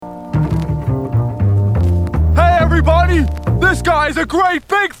This guy's a great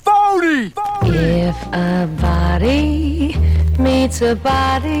big phony! If a body meets a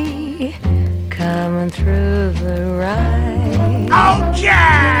body coming through the ride.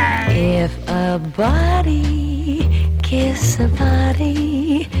 Okay! If a body kiss a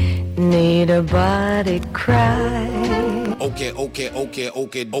body, need a body cry. Okay.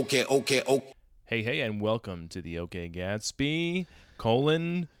 Hey, and welcome to the OK Gatsby,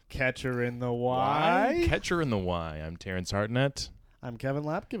 Catcher in the Y. Catcher in the Y. I'm Terrence Hartnett. I'm Kevin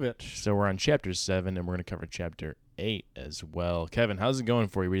Lapkovich. So we're on Chapter 7, and we're going to cover Chapter 8 as well. Kevin, how's it going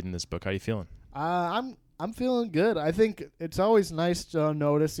for you reading this book? How you feeling? I'm feeling good. I think it's always nice to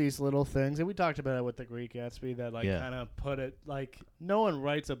notice these little things, and we talked about it with the Great Gatsby that kind of put it no one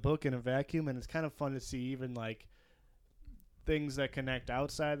writes a book in a vacuum, and it's kind of fun to see even things that connect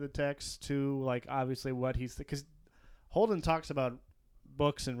outside the text to obviously what he's because Holden talks about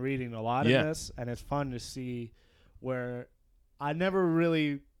books and reading a lot in this, and it's fun to see where I never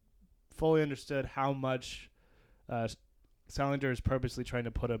really fully understood how much Salinger is purposely trying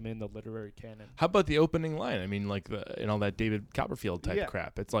to put him in the literary canon. How about the opening line? I mean, and all that David Copperfield type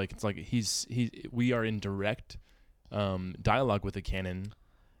crap. It's like we are in direct dialogue with the canon.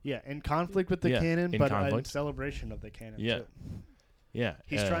 Yeah, in conflict with the canon, but in celebration of the canon. Yeah, too. Yeah.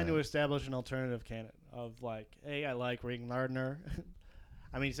 He's trying to establish an alternative canon of hey, I like Ring Lardner.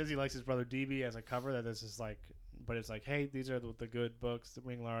 I mean, he says he likes his brother DB as a cover. That this is but it's hey, these are the good books. The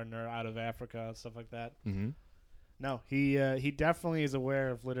Ring Lardner, Out of Africa, stuff like that. Mm-hmm. No, he definitely is aware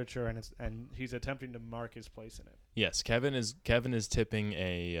of literature, and he's attempting to mark his place in it. Yes, Kevin is tipping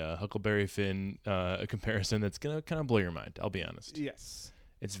a Huckleberry Finn a comparison that's gonna kind of blow your mind. I'll be honest. Yes,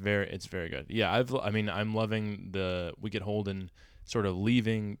 it's very good. Yeah, I'm loving we get Holden sort of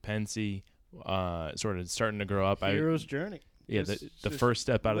leaving Pensy, sort of starting to grow up. Hero's journey. Yeah, the first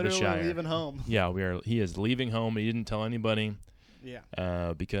step out of the Shire. Leaving home. Yeah, he is leaving home. He didn't tell anybody.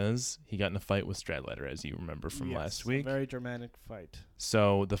 Yeah. Because he got in a fight with Stradlater, as you remember from last week. A very dramatic fight.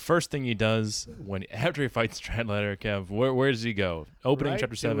 So the first thing he does after he fights Stradlater, Kev, where does he go? Opening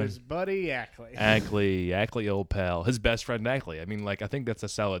chapter 7. To his buddy Ackley. Ackley, old pal, his best friend Ackley. I mean, I think that's a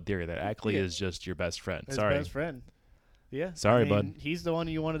solid theory that Ackley is just your best friend. His Sorry, best friend. Yeah. Sorry, bud. He's the one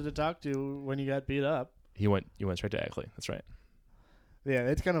you wanted to talk to when you got beat up. You went straight to Ackley. That's right.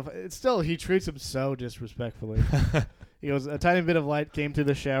 Yeah, it's still he treats him so disrespectfully. He goes, a tiny bit of light came through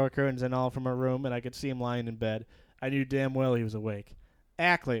the shower curtains and all from her room, and I could see him lying in bed. I knew damn well he was awake.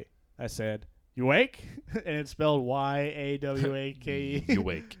 Ackley, I said. You wake? And it's spelled Y-A-W-A-K-E. You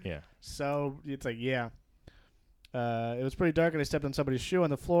wake, yeah. So it's yeah. It was pretty dark, and I stepped on somebody's shoe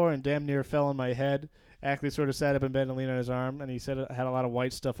on the floor and damn near fell on my head. Ackley sort of sat up in bed and leaned on his arm, and he said it had a lot of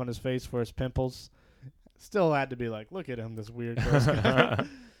white stuff on his face for his pimples. Still had to be look at him, this weird person.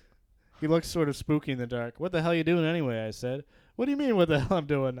 He looked sort of spooky in the dark. What the hell you doing anyway, I said. What do you mean what the hell I'm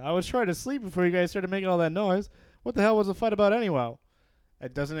doing? I was trying to sleep before you guys started making all that noise. What the hell was the fight about anyway?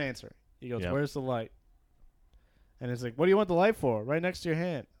 It doesn't answer. He goes, Where's the light? And it's what do you want the light for? Right next to your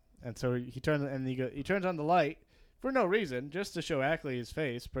hand. And so he turns on the light for no reason, just to show Ackley his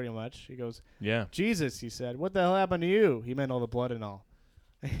face, pretty much. He goes, yeah. Jesus, he said. What the hell happened to you? He meant all the blood and all.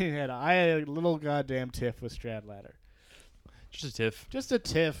 I had a little goddamn tiff with Stradlater. Just a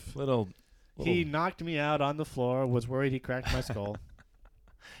tiff. Little. He knocked me out on the floor. Was worried he cracked my skull.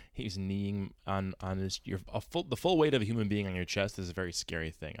 He's kneeing on the full weight of a human being on your chest is a very scary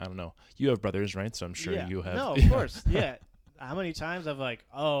thing. I don't know. You have brothers, right? So I'm sure you have. No, of course. Yeah. How many times I've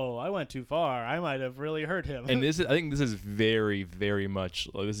I went too far. I might have really hurt him. And I think this is very, very much.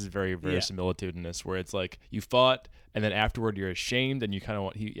 This is very verisimilitude in this, where it's you fought, and then afterward you're ashamed, and you kind of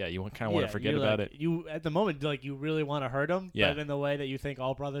want. Want to forget about it. You at the moment you really want to hurt him, but in the way that you think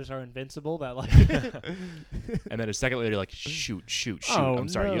all brothers are invincible. That And then a second later, you're shoot. Oh, I'm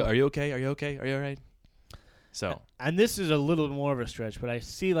sorry. no. Are you okay? Are you all right? So. And this is a little more of a stretch, but I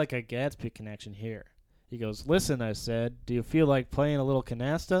see a Gatsby connection here. He goes, listen, I said, do you feel like playing a little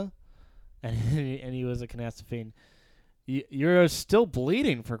canasta? And he was a canasta fiend. You're still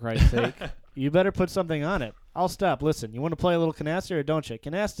bleeding, for Christ's sake. You better put something on it. I'll stop. Listen, you want to play a little canasta or don't you?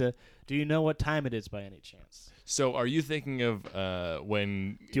 Canasta, do you know what time it is by any chance? So are you thinking of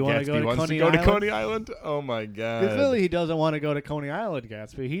when do you want Gatsby wants to go to Coney Island? Oh, my God. Clearly he doesn't want to go to Coney Island,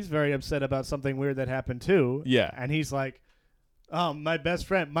 Gatsby. He's very upset about something weird that happened, too. Yeah. And he's my best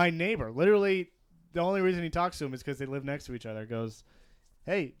friend, my neighbor, literally... The only reason he talks to him is because they live next to each other. Goes,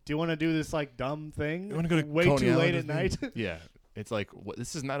 hey, do you want to do this dumb thing? You want to go to way Coney too Island late at night? Yeah. It's like,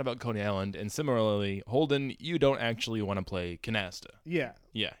 this is not about Coney Island. And similarly, Holden, you don't actually want to play canasta. Yeah.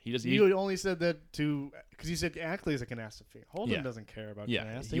 Yeah, he does. You only said that because you said Ackley is a canasta fan. Holden Yeah. doesn't care about Yeah,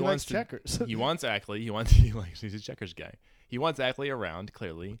 canasta. he He wants likes to- checkers. He wants Ackley. He's a checkers guy. He wants Ackley around,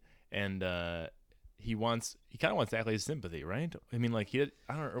 clearly, and he kind of wants Ackley's sympathy, right? I mean, like I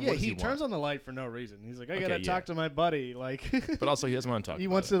don't know. Yeah, what does he he turns want? on the light for no reason. He's like, I Okay, gotta yeah. talk to my buddy. Like, But also, he doesn't want to talk. he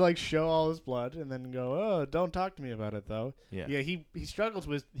about wants it. to like show all his blood and then go, oh, don't talk to me about it though. Yeah. Yeah, he struggles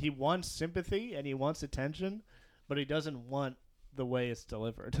with. He wants sympathy and he wants attention, but he doesn't want the way it's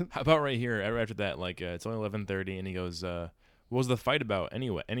delivered. How about right here after that? Like it's only 11:30, and he goes, "What was the fight about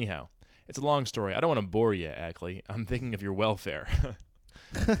anyway? Anyhow, it's a long story. I don't want to bore you, Ackley. I'm thinking of your welfare."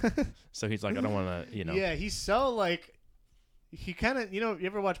 So he's like, "I don't want to, Yeah, he's so like. He kind of, you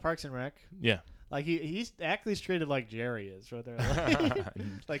ever watch Parks and Rec? Yeah. Like he's Ackley's treated like Jerry is, right there.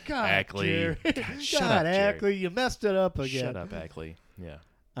 Like God, Ackley. Jerry. God, shut God, up, Jerry. Ackley, you messed it up again. Shut up, Ackley. Yeah.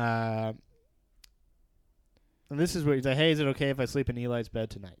 And this is where he's like, hey, is it okay if I sleep in Eli's bed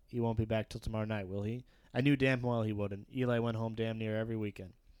tonight? He won't be back till tomorrow night, will he? I knew damn well he wouldn't. Eli went home damn near every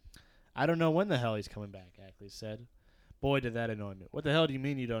weekend. I don't know when the hell he's coming back, Ackley said. Boy, did that annoy me. What the hell do you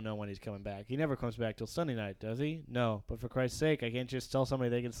mean you don't know when he's coming back? He never comes back till Sunday night, does he? No, but for Christ's sake, I can't just tell somebody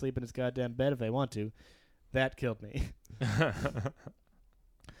they can sleep in his goddamn bed if they want to. That killed me.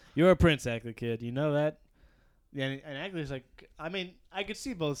 You're a prince, Ackley kid. You know that? Yeah, and Ackley's like, I mean, I could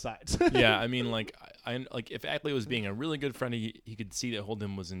see both sides. Yeah, I mean, like, I like if Ackley was being a really good friend, he could see that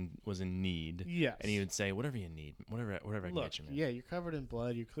Holden was in need. Yes. And he would say, "Whatever you need, whatever I can Look, get you, man. yeah, you're covered in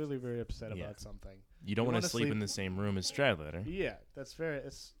blood. You're clearly very upset Yeah. about something. You don't you want wanna to sleep sleep- in the same room as Stradlater." Yeah, that's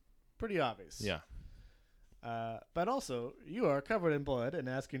it's pretty obvious. Yeah. But also, you are covered in blood and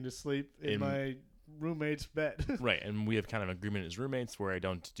asking to sleep in my roommate's bed. Right, and we have kind of agreement as roommates where I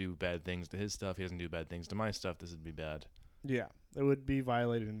don't do bad things to his stuff. He doesn't do bad things to my stuff. This would be bad. Yeah, it would be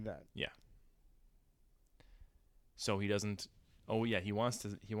violating that. Yeah. So he doesn't. Oh yeah, he wants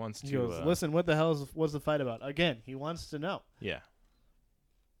to. He wants to. He goes, listen, what the hell was the fight about? Again, he wants to know. Yeah.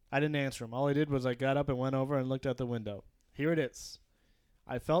 I didn't answer him. All I did was I got up and went over and looked out the window. Here it is.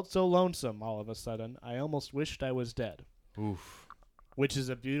 I felt so lonesome all of a sudden. I almost wished I was dead. Oof. Which is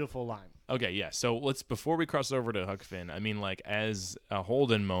a beautiful line. Okay, yeah. So before we cross over to Huck Finn, I mean, like as a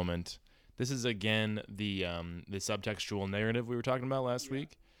Holden moment, this is again the subtextual narrative we were talking about last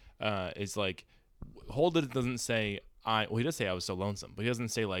week. It's like Holden doesn't say he does say I was so lonesome, but he doesn't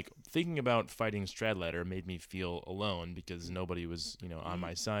say like thinking about fighting Stradlater made me feel alone because nobody was on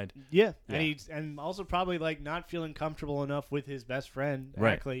my side. Yeah. Yeah. And also probably like not feeling comfortable enough with his best friend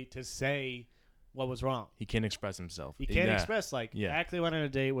Right. Ackley to say what was wrong. He can't express himself. He can't Yeah. express like Yeah. Ackley went on a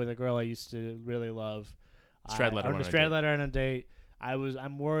date with a girl I used to really love. Stradlater went on a date. Stradlater on a date.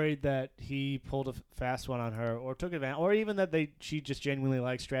 I'm worried that he pulled a fast one on her or took advantage, or even that she just genuinely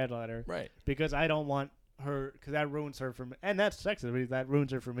likes Stradlater. Right. Because I don't want her, because that ruins her for me, and that's sexist. That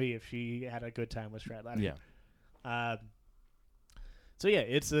ruins her for me if she had a good time with Stradlater. Yeah. So yeah,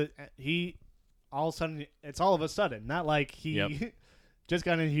 it's all of a sudden, not like he Yep. just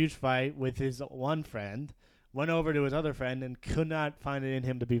got in a huge fight with his one friend, went over to his other friend and could not find it in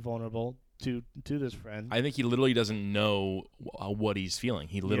him to be vulnerable to this friend. I think he literally doesn't know what he's feeling.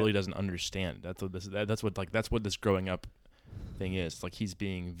 He literally doesn't understand. That's what this growing up thing is. Like he's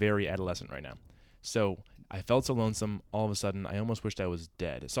being very adolescent right now. So I felt so lonesome. All of a sudden, I almost wished I was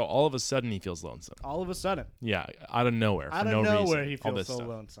dead. So all of a sudden, he feels lonesome. All of a sudden, Yeah, out of nowhere. I for don't no know reason. where he All feels this so stuff.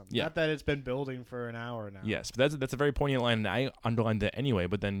 lonesome. Yeah. Not that it's been building for an hour now. Yes, but that's a very poignant line. And I underlined it anyway.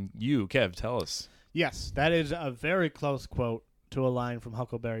 But then you, Kev, tell us. Yes, that is a very close quote to a line from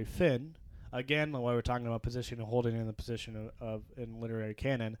Huckleberry Finn. Again, while we're talking about position and holding in the position of in literary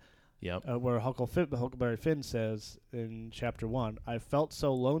canon, Yep. where Huckleberry Finn says in chapter 1, I felt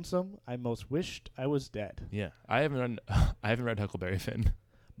so lonesome, I most wished I was dead. Yeah, I haven't read Huckleberry Finn.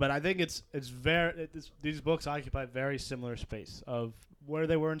 But I think these books occupy very similar space of where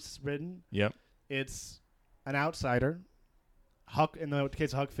they weren't written. Yep. It's an outsider, Huck in the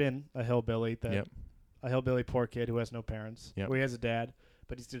case of Huck Finn, a hillbilly Yep. a hillbilly poor kid who has no parents. Yep. Where he has a dad,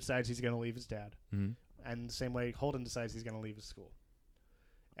 but he decides he's going to leave his dad. Mhm. And the same way Holden decides he's going to leave his school.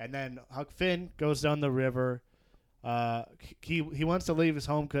 And then Huck Finn goes down the river. He wants to leave his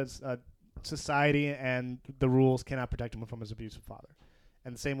home because society and the rules cannot protect him from his abusive father.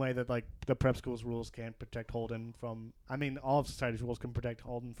 And the same way that like the prep school's rules can't protect Holden from, all of society's rules can protect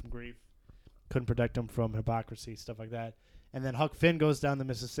Holden from grief, couldn't protect him from hypocrisy, stuff like that. And then Huck Finn goes down the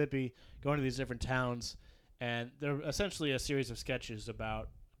Mississippi, going to these different towns, and they're essentially a series of sketches about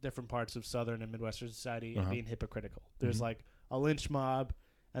different parts of Southern and Midwestern society and being hypocritical. There's like a lynch mob,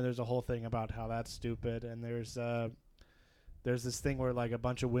 and there's a whole thing about how that's stupid, and there's there's this thing where like a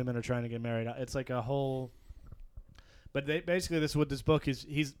bunch of women are trying to get married. It's like a whole. But basically, this is what this book is.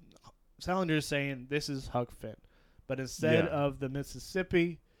 Salinger's saying this is Huck Finn, but instead of the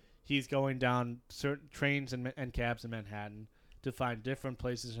Mississippi, he's going down certain trains and cabs in Manhattan to find different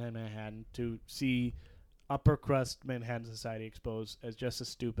places in Manhattan to see upper crust Manhattan society exposed as just as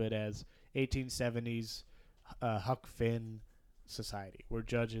stupid as 1870s Huck Finn society, where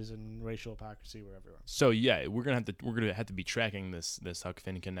judges and racial hypocrisy were everywhere. So yeah, we're gonna have to be tracking this Huck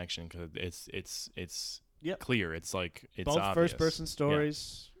Finn connection because it's clear. It's like it's both obvious. first person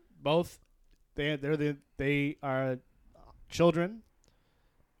stories. Both they are children,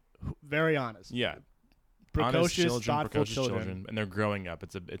 very honest. Yeah. Precocious, thoughtful children, and they're growing up.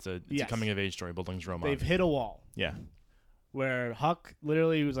 It's a coming of age story. Buildings Roman. They've hit a wall. Yeah. Where Huck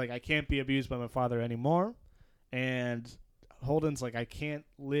literally was like, I can't be abused by my father anymore, and Holden's like, I can't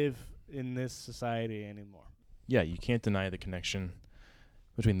live in this society anymore. Yeah, you can't deny the connection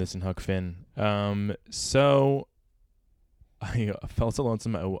between this and Huck Finn. So I felt so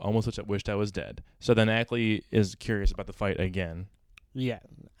lonesome. I almost wished I was dead. So then Ackley is curious about the fight again. Yeah,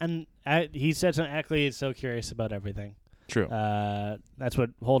 and he said something. Ackley is so curious about everything. True. That's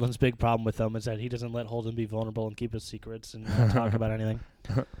what Holden's big problem with him is that he doesn't let Holden be vulnerable and keep his secrets and not talk about anything.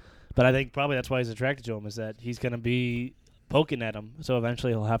 But I think probably that's why he's attracted to him is that he's going to be poking at him. So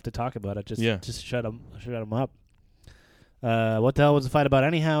eventually he'll have to talk about it. Just shut him up. What the hell was the fight about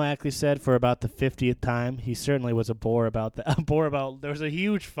anyhow? Ackley said for about the 50th time. He certainly was a bore about that. There was a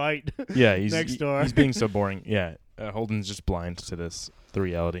huge fight. Yeah, he's next door. He's being so boring. Yeah, Holden's just blind to the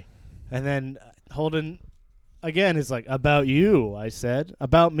reality. And then Holden again is like, about you, I said.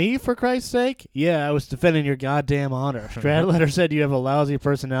 About me, for Christ's sake? Yeah, I was defending your goddamn honor. Stradlater said you have a lousy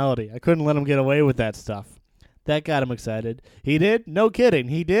personality. I couldn't let him get away with that stuff. That got him excited. He did? No kidding.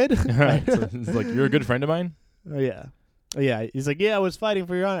 He did? So it's like, you're a good friend of mine? Oh, yeah. Yeah, he's like, yeah, I was fighting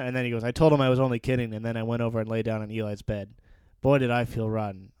for your honor. And then he goes, I told him I was only kidding, and then I went over and lay down on Eli's bed. Boy, did I feel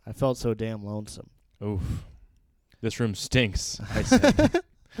rotten. I felt so damn lonesome. Oof. This room stinks, I said.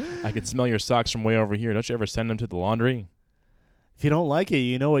 I could smell your socks from way over here. Don't you ever send them to the laundry? If you don't like it,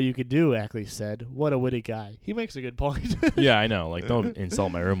 you know what you could do, Ackley said. What a witty guy. He makes a good point. Yeah, I know. Like, don't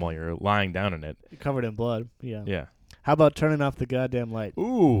insult my room while you're lying down in it. Covered in blood. Yeah. Yeah. How about turning off the goddamn light?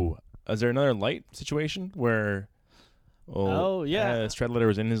 Ooh. Is there another light situation where... Oh, yeah. Stradlater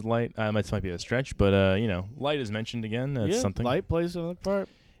was in his light. This might be a stretch, but, light is mentioned again. That's something. Light plays in that part.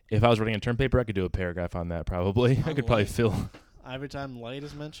 If I was writing a term paper, I could do a paragraph on that, probably. I could probably fill. Every time light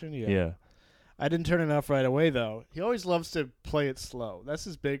is mentioned, yeah. I didn't turn it off right away, though. He always loves to play it slow. That's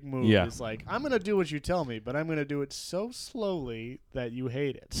his big move. Yeah. He's like, I'm going to do what you tell me, but I'm going to do it so slowly that you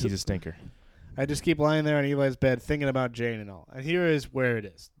hate it. He's a stinker. I just keep lying there on Eli's bed thinking about Jane and all. And here is where it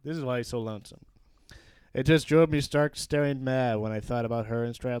is. This is why he's so lonesome. It just drove me stark staring mad when I thought about her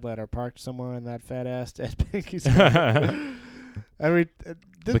and Stradlater parked somewhere in that fat-ass Ed Pinky's car.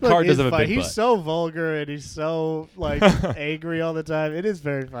 The car does have a big butt. He's so vulgar and he's so angry all the time. It is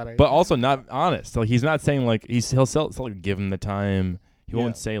very funny, but also not honest. Like he's not saying he'll give him the time. He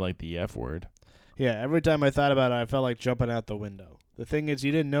won't say the F word. Yeah, every time I thought about it, I felt like jumping out the window. The thing is,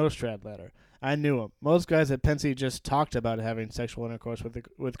 you didn't know Stradlater. I knew him. Most guys at Pensy just talked about having sexual intercourse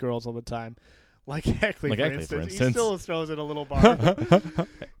with girls all the time, like Ackley, for instance. He still throws in a little bar.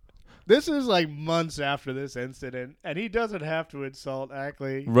 This is months after this incident, and he doesn't have to insult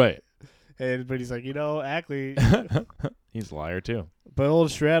Ackley. Right. But he's like, Ackley. He's a liar, too. But old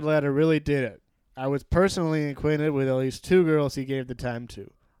Stradlater really did it. I was personally acquainted with at least 2 girls he gave the time to.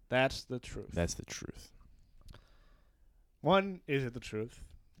 That's the truth. That's the truth. One, is it the truth?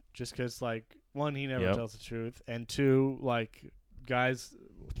 Just because, one, he never tells the truth. And 2, guys,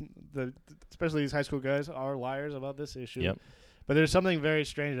 especially these high school guys, are liars about this issue. Yep. But there's something very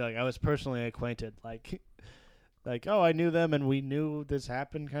strange. I was personally acquainted. Oh, I knew them and we knew this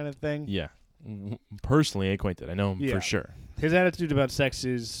happened kind of thing. Yeah. Personally acquainted. I know him for sure. His attitude about sex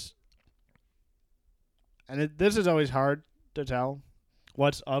is... And this is always hard to tell.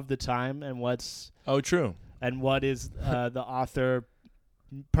 What's of the time and what's... Oh, true. And what is the author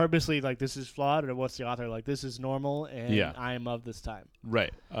purposely this is flawed, or what's the author this is normal and I am of this time.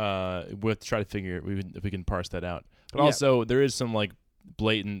 Right. We'll try to figure if we can parse that out. But also, there is some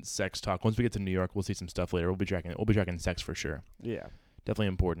blatant sex talk. Once we get to New York, we'll see some stuff later. We'll be tracking sex for sure. Yeah, definitely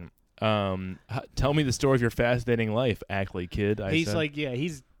important. Tell me the story of your fascinating life, Ackley kid.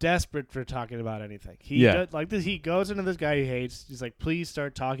 He's desperate for talking about anything. He goes into this guy he hates. He's like, please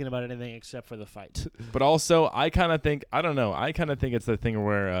start talking about anything except for the fight. But also, I kind of think it's the thing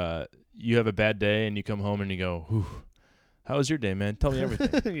where you have a bad day and you come home and you go, whew, how was your day, man? Tell me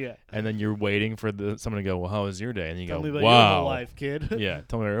everything. Yeah. And then you're waiting for someone to go, well, how was your day? And you Tell go, me about wow. your whole life, kid. Yeah,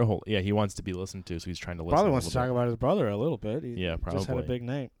 tell me about your whole. Yeah, he wants to be listened to, so he's trying to listen. Probably a wants to little talk bit. about his brother a little bit. He Yeah, just had a probably. big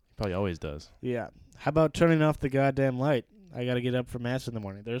night. Probably always does. Yeah. How about turning off the goddamn light? I got to get up for mass in the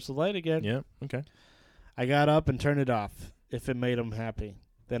morning. There's the light again. Yeah. Okay. I got up and turned it off if it made him happy.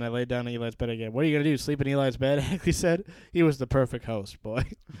 Then I laid down in Eli's bed again. What are you going to do, sleep in Eli's bed? He said he was the perfect host, boy.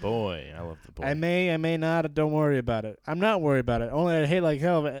 Boy, I love the boy. I may not. Don't worry about it. I'm not worried about it. Only I hate like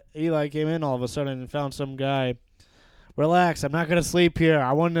hell if Eli came in all of a sudden and found some guy. Relax, I'm not going to sleep here.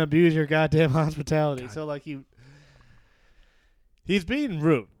 I want to abuse your goddamn hospitality. God. So, like, he's being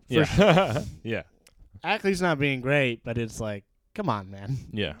rude. Yeah. For sure. Yeah. Ackley's not being great, but it's like, come on, man.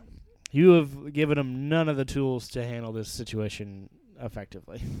 Yeah. You have given him none of the tools to handle this situation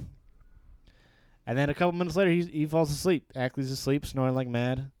effectively. And then a couple minutes later, he falls asleep. Ackley's asleep, snoring like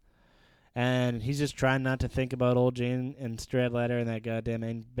mad. And he's just trying not to think about old Jane and Stradlater and that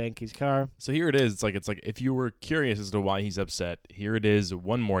goddamn Banky's car. So here it is. It's like if you were curious as to why he's upset, here it is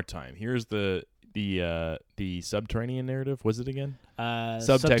one more time. Here's the subterranean narrative. Was it again?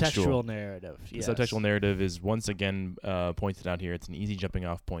 Subtextual narrative. Yes. The subtextual narrative is once again pointed out here. It's an easy jumping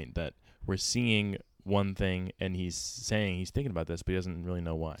off point that we're seeing one thing and he's saying he's thinking about this, but he doesn't really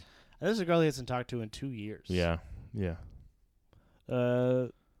know why. This is a girl he hasn't talked to in 2 years. Yeah. Yeah.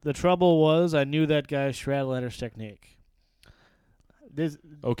 The trouble was I knew that guy Stradlater's technique.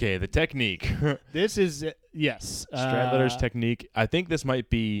 Okay, the technique. This is yes. Stradlater's technique. I think this might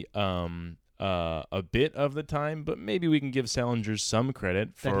be a bit of the time, but maybe we can give Salinger some credit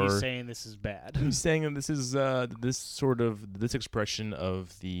for. That he's saying this is bad. He's saying that this is this expression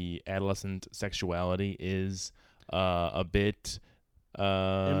of the adolescent sexuality is a bit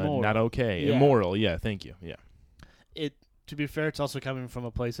Immoral. not okay, Yeah. immoral. Yeah, thank you. Yeah. To be fair, it's also coming from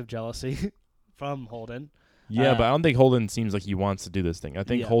a place of jealousy from Holden. Yeah, but I don't think Holden seems like he wants to do this thing. I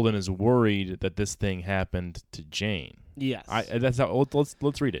think Yeah. Holden is worried that this thing happened to Jane. Yes. That's how.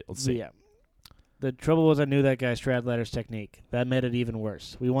 Let's read it. Let's see. Yeah. The trouble was I knew that guy Stradlater's technique. That made it even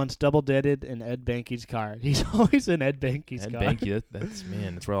worse. We once double-dated in Ed Banky's car. He's always in Ed Banky's Ed car. Banky,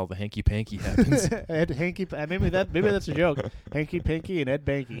 that's where all the hanky panky happens. Maybe that's a joke. Hanky Panky and Ed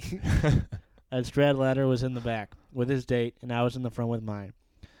Banky. And Stradlater was in the back with his date, and I was in the front with mine.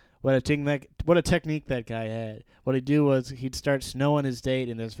 What a technique that guy had. What he'd do was he'd start snowing his date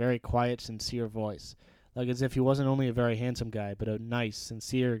in this very quiet, sincere voice, like as if he wasn't only a very handsome guy, but a nice,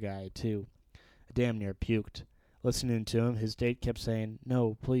 sincere guy too. I damn near puked. Listening to him, his date kept saying,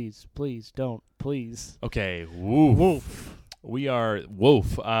 "No, please, please, don't, please." Okay, woof. We are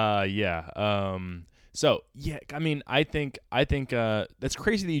woof. Yeah. So yeah, I mean, I think that's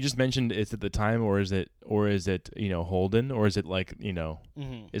crazy that you just mentioned it's at the time, or is it Holden, or is it like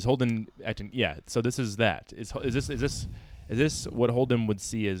is Holden acting? Yeah. So this is that. Is this what Holden would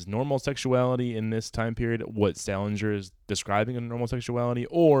see as normal sexuality in this time period? What Salinger is describing as normal sexuality,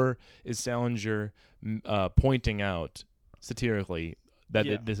 or is Salinger pointing out satirically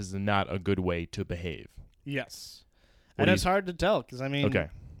that this is not a good way to behave? Yes. What And do it's hard to tell because Okay.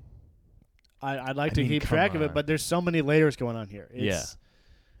 I'd like to keep track of it, but there's so many layers going on here.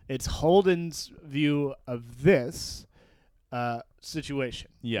 It's Holden's view of this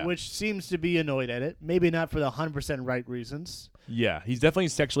situation, which seems to be annoyed at it. Maybe not for the 100% right reasons. Yeah, he's definitely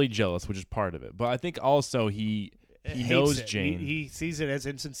sexually jealous, which is part of it. But I think also he knows it. Jane. He sees it as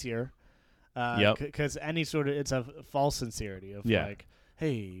insincere. Yep. Because it's a false sincerity of like,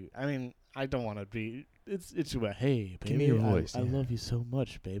 hey, I mean, I don't want to be. It's about, hey, baby, Give me your voice. I love you so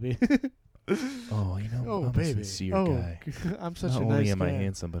much, baby. Oh, I'm baby. a sincere guy. I'm such Not a nice only am guy. I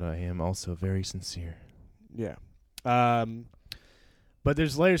handsome, but I am also very sincere. Yeah. But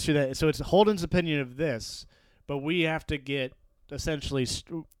there's layers to that. So it's Holden's opinion of this, but we have to get essentially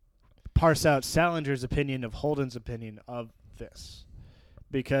parse out Salinger's opinion of Holden's opinion of this,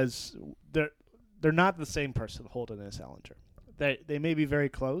 because they're not the same person, Holden and Salinger. They may be very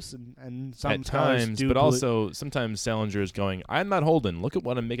close, and some at scholars times, do but also sometimes Salinger is going, "I'm not Holden. Look at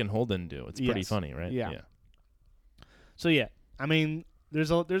what I'm making Holden do." It's pretty Yes. funny, right? Yeah. So yeah, I mean, there's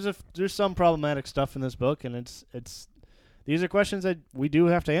some problematic stuff in this book, and it's these are questions that we do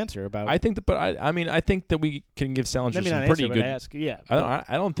have to answer about. I think that, but I think that we can give Salinger Maybe some not pretty answer, good. but ask. Yeah.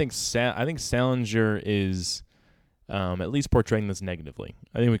 I don't think I think Salinger is at least portraying this negatively.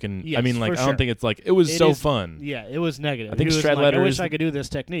 I think we can. Yes, I mean, like, for I don't sure. think it's like it was It so is- fun. Yeah, it was negative. I think He was like, Stradlater I wish is I could do this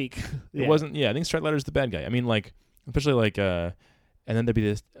technique. It wasn't. Yeah, I think Stradlater's the bad guy. I mean, like, especially like, and then there'd be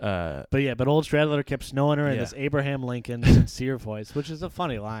this. But old Stradlater kept snowing her in Yeah. this Abraham Lincoln sincere voice, which is a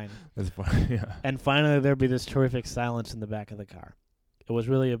funny line. That's fun. Yeah. And finally, there'd be this terrific silence in the back of the car. It was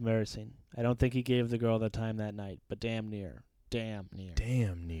really embarrassing. I don't think he gave the girl the time that night, but damn near. Damn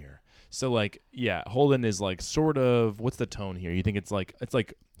near. So like, yeah, Holden is like sort of. What's the tone here? You think it's like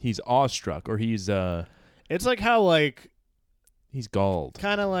he's awestruck or he's It's like how like he's galled.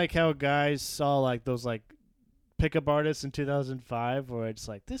 kind of like how guys saw like those like pickup artists in 2005, where it's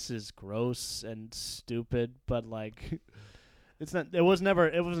like this is gross and stupid, but like it's not. It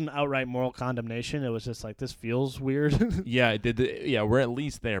wasn't outright moral condemnation. It was just like this feels weird. Yeah, it did. Yeah, we're at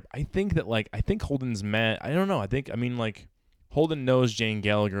least there. I think Holden's mad. I don't know. I mean, like Holden knows Jane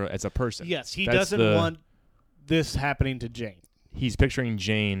Gallagher as a person. Yes, he That's doesn't want this happening to Jane. He's picturing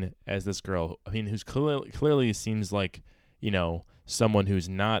Jane as this girl. I mean, who's clearly seems like, someone who's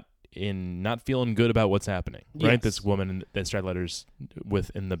not feeling good about what's happening. Right? Yes. This woman that Stradlatter's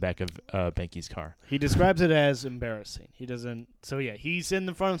with in the back of Banky's car. He describes it as embarrassing. He doesn't. So yeah, he's in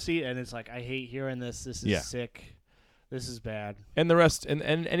the front seat, and it's like, I hate hearing this. This is sick. This is bad. And the rest, and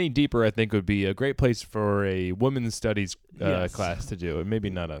any deeper, I think, would be a great place for a women's studies Yes. class to do. And maybe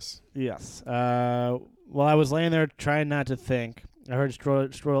not us. Yes. While I was laying there trying not to think, I heard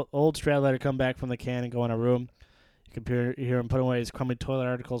old Stradlater come back from the can and go in a room. You can hear him putting away his crummy toilet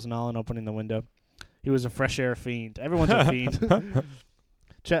articles and all and opening the window. He was a fresh air fiend. Everyone's a fiend.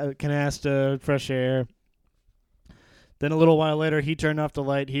 Canasta, fresh air. Then a little while later, he turned off the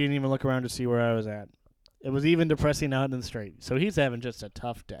light. He didn't even look around to see where I was at. It was even depressing out in the street. So he's having just a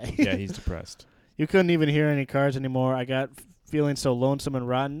tough day. Yeah, he's depressed. You couldn't even hear any cars anymore. I got feeling so lonesome and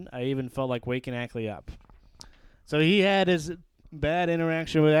rotten, I even felt like waking Ackley up. So he had his bad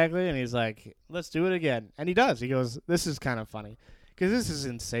interaction with Ackley, and he's like, let's do it again. And he does. He goes, this is kind of funny. Because this is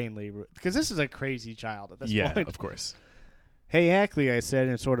insanely rude. Because this is a crazy child at this point. Yeah, of course. Hey, Ackley, I said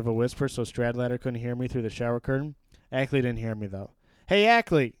in sort of a whisper so Stradlater couldn't hear me through the shower curtain. Ackley didn't hear me, though. Hey,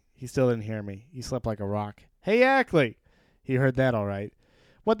 Ackley! He still didn't hear me. He slept like a rock. Hey, Ackley! He heard that all right.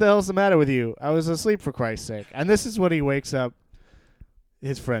 What the hell's the matter with you? I was asleep, for Christ's sake. And this is what he wakes up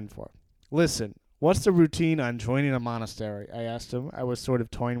his friend for. Listen, what's the routine on joining a monastery? I asked him. I was sort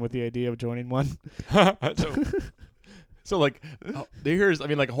of toying with the idea of joining one. So like,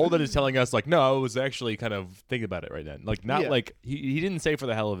 Holden is telling us like, no, I was actually kind of thinking about it right then. Like, not like he didn't say for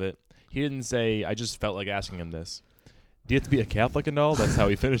the hell of it. He didn't say, I just felt like asking him this. Do you have to be a Catholic and all? That's how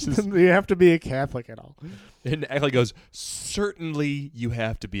he finishes. You have to be a Catholic and all. And Ackley goes, certainly you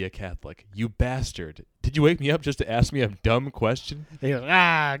have to be a Catholic. You bastard. Did you wake me up just to ask me a dumb question? He goes,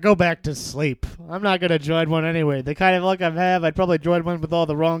 go back to sleep. I'm not going to join one anyway. The kind of luck I have, I'd probably join one with all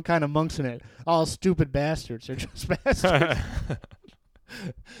the wrong kind of monks in it. All stupid bastards. They're just bastards.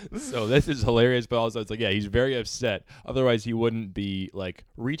 So this is hilarious, but also it's like, yeah, he's very upset. Otherwise, he wouldn't be like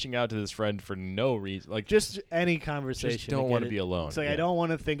reaching out to this friend for no reason. Like, just any conversation. Just don't want to be alone. It's like, yeah. I don't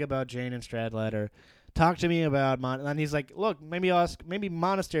want to think about Jane and Stradlater. Talk to me about and he's like, look, maybe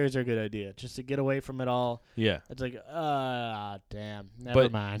monasteries are a good idea just to get away from it all. Yeah. It's like, damn, never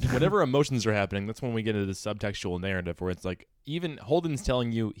mind. Whatever emotions are happening, that's when we get into the subtextual narrative where it's like, even Holden's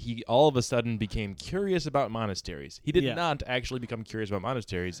telling you he all of a sudden became curious about monasteries. He did not actually become curious about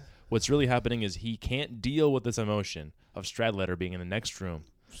monasteries. What's really happening is he can't deal with this emotion of Stradlater being in the next room.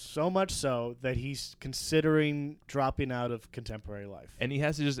 So much so that he's considering dropping out of contemporary life. And he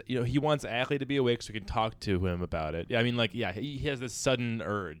has to just, he wants Ackley to be awake so he can talk to him about it. I mean, like, yeah, he has this sudden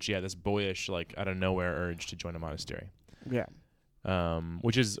urge. Yeah, this boyish, like, out of nowhere urge to join a monastery. Yeah.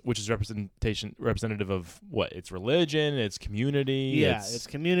 Which is representative of what? It's religion, it's community. Yeah, it's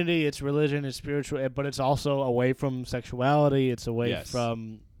community, it's religion, it's spiritual, but it's also away from sexuality. It's away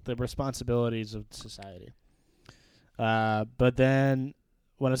from the responsibilities of society. But then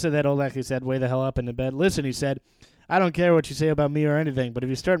when I said that, old Ackley said, way the hell up in the bed. Listen, he said, I don't care what you say about me or anything, but if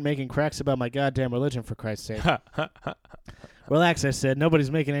you start making cracks about my goddamn religion, for Christ's sake. Relax, I said.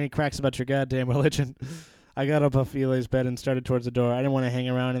 Nobody's making any cracks about your goddamn religion. I got up off Eli's bed and started towards the door. I didn't want to hang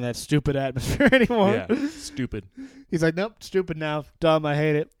around in that stupid atmosphere anymore. Yeah, stupid. He's like, nope, stupid now. Dumb, I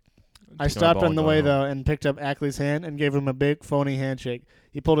hate it. I stopped on the way, though, and picked up Ackley's hand and gave him a big, phony handshake.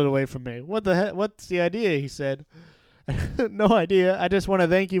 He pulled it away from me. What the heck? What's the idea? He said. No idea. I just want to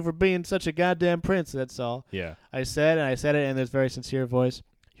thank you for being such a goddamn prince, that's all. Yeah. I said it in this very sincere voice.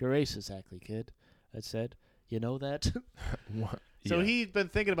 You're racist, Ackley, kid. I said. You know that? So he'd been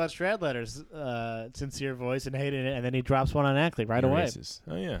thinking about Stradlatter's sincere voice and hating it, and then he drops one on Ackley right away. Racist.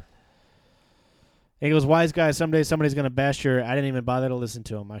 Oh, yeah. And he goes, wise guy, someday somebody's going to bash your... I didn't even bother to listen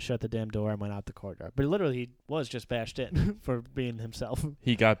to him. I shut the damn door and went out the courtyard. But literally, he was just bashed in for being himself.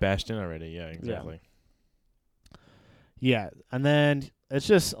 He got bashed in already. Yeah, exactly. Yeah, and then it's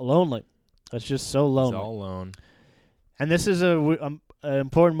just lonely. It's just so lonely. It's all alone. And this is an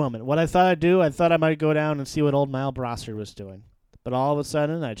important moment. What I thought I'd do, I thought I might go down and see what old Mal Brosser was doing. But all of a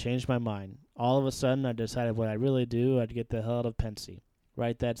sudden, I changed my mind. All of a sudden, I decided what I really do, I'd get the hell out of Pensy.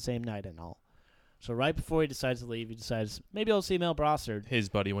 Right that same night and all. So right before he decides to leave, he decides, maybe I'll see Mel Brossard. His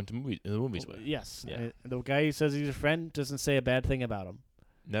buddy went to the movies with. Yes. Yeah. The guy who says he's a friend doesn't say a bad thing about him.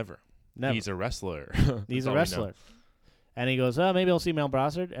 Never. Never. He's a wrestler. He's That's a all we know. wrestler. And he goes, oh, maybe I'll see Mel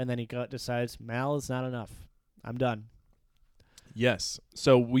Brossard. And then he decides, Mal is not enough. I'm done. Yes.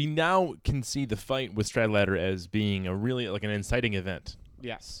 So we now can see the fight with Stradlater as being a really like an inciting event,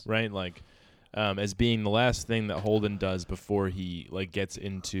 Yes. right? Like as being the last thing that Holden does before he like gets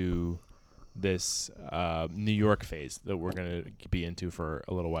into this New York phase that we're going to be into for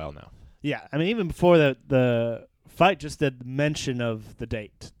a little while now. Yeah. I mean, even before the fight, just the mention of the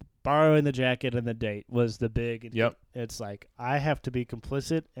date. Borrowing the jacket and the date was the big. Yep. It's like, I have to be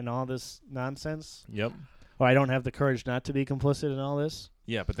complicit in all this nonsense. Yep. Or I don't have the courage not to be complicit in all this.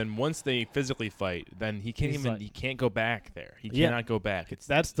 Yeah, but then once they physically fight, then he can't He's even like- he can't go back there. He Yeah. cannot go back. It's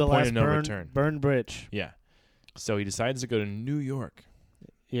That's the point last of no return. burn bridge. Yeah. So he decides to go to New York.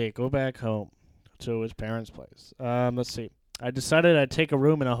 Yeah, go back home to his parents' place. Let's see. I decided I'd take a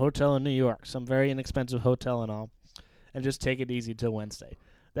room in a hotel in New York, some very inexpensive hotel and all, and just take it easy till Wednesday.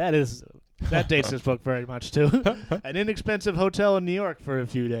 That dates this book very much too. An inexpensive hotel in New York for a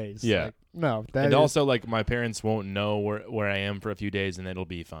few days. Yeah. Like, no, that And is- also like my parents won't know where I am for a few days and it'll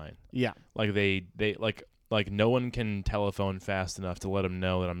be fine. yeah, Like they like no one can telephone fast enough to let them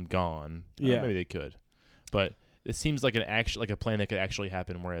know that I'm gone. Yeah. Maybe they could. But it seems like a plan that could actually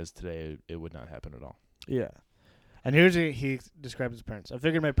happen, whereas today it would not happen at all. yeah. And here's he describes his parents. I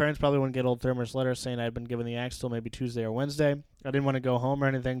figured my parents probably wouldn't get old Thurmer's letter saying I'd been given the axe till maybe Tuesday or Wednesday. I didn't want to go home or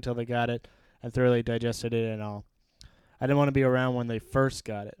anything until they got it and thoroughly digested it and all. I didn't want to be around when they first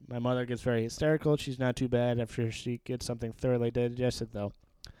got it. My mother gets very hysterical. She's not too bad after she gets something thoroughly digested, though.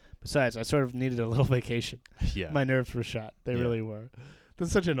 Besides, I sort of needed a little vacation. Yeah. My nerves were shot. They Yeah. really were.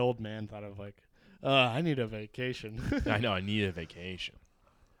 That's such an old man thought of like, I need a vacation. I know I need a vacation.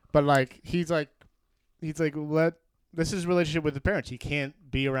 But like he's like this is his relationship with the parents. He can't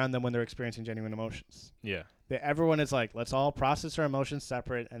be around them when they're experiencing genuine emotions. Yeah. Everyone is like, let's all process our emotions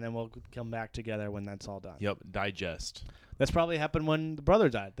separate, and then we'll come back together when that's all done. Yep. Digest. That's probably happened when the brother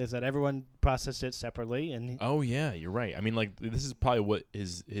died. They said everyone processed it separately, and Oh yeah, you're right. I mean, like this is probably what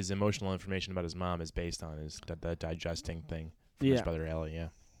his emotional information about his mom is based on, is that digesting thing from his Yeah. brother Ellie. Yeah.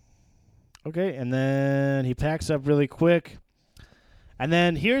 okay. And then he packs up really quick, and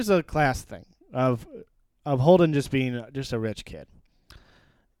then here's a class thing of Holden just being just a rich kid.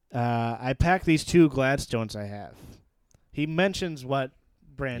 I packed these 2 Gladstones I have. He mentions what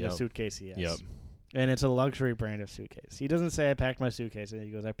brand of Yep. suitcase he has. Yep. And it's a luxury brand of suitcase. He doesn't say I packed my suitcase. He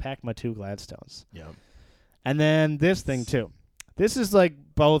goes, I packed my 2 Gladstones. Yep. And then this thing, too. This is like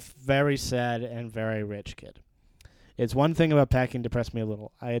both very sad and very rich kid. It's one thing about packing depressed me a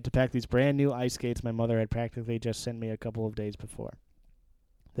little. I had to pack these brand new ice skates my mother had practically just sent me a couple of days before.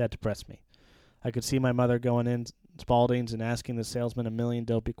 That depressed me. I could see my mother going in Spalding's and asking the salesman a million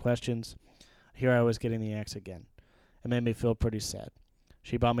dopey questions. Here I was getting the axe again. It made me feel pretty sad.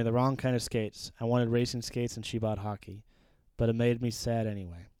 She bought me the wrong kind of skates. I wanted racing skates and she bought hockey. But it made me sad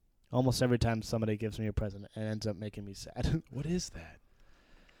anyway. Almost every time somebody gives me a present, it ends up making me sad. What is that?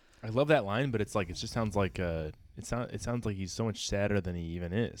 I love that line, but it's like it just sounds like it sounds like he's so much sadder than he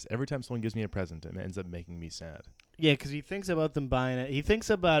even is. Every time someone gives me a present, it ends up making me sad. Yeah, because he thinks about them buying it. He thinks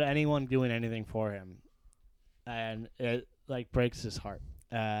about anyone doing anything for him. And it, like, breaks his heart.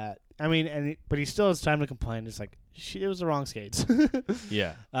 But he still has time to complain. It's like, it was the wrong skates.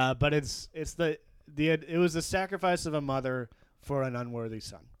 Yeah. But it was the sacrifice of a mother for an unworthy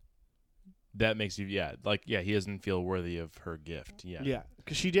son. That makes you, he doesn't feel worthy of her gift. Yeah. Yeah,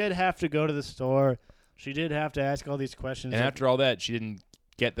 because she did have to go to the store. She did have to ask all these questions. And after all that, she didn't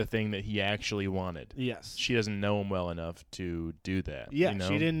get the thing that he actually wanted. yes. She doesn't know him well enough to do that. Yeah, you know?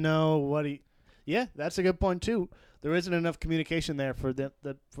 she didn't know what he... Yeah, that's a good point, too. There isn't enough communication there for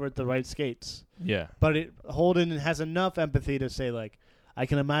the right skates. Yeah. But Holden has enough empathy to say, like, I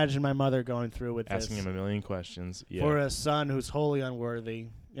can imagine my mother going through with Asking this him a million questions. Yeah. for a son who's wholly unworthy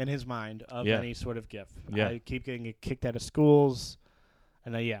in his mind of Yeah. any sort of gift. Yeah. I keep getting kicked out of schools.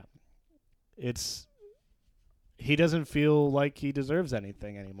 And, he doesn't feel like he deserves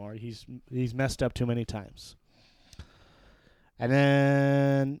anything anymore. He's messed up too many times. And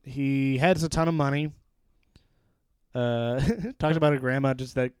then he has a ton of money. Talks about a grandma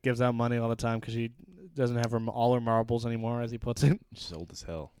just that gives out money all the time because she doesn't have all her marbles anymore, as he puts it. She's old as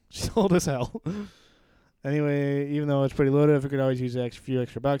hell. She's old as hell. Anyway, even though it's pretty loaded, if I could always use a few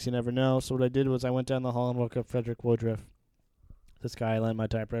extra bucks, you never know. So what I did was I went down the hall and woke up Frederick Woodruff. This guy I lent my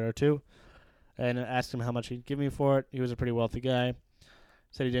typewriter to. and asked him how much he'd give me for it. He was a pretty wealthy guy.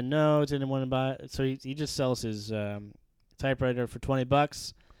 Said he didn't know, didn't want to buy it. So he just sells his typewriter for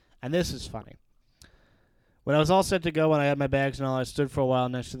 $20. And this is funny. When I was all set to go, when I had my bags and all, I stood for a while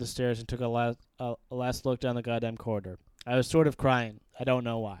next to the stairs and took a last look down the goddamn corridor. I was sort of crying. I don't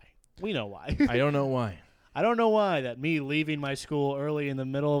know why. We know why. I don't know why. I don't know why that me leaving my school early in the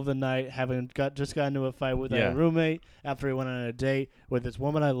middle of the night, having just got into a fight with a roommate after he went on a date with this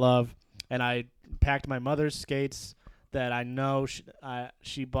woman I love, and I packed my mother's skates that I know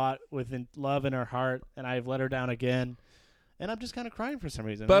she bought with love in her heart, and I've let her down again. And I'm just kind of crying for some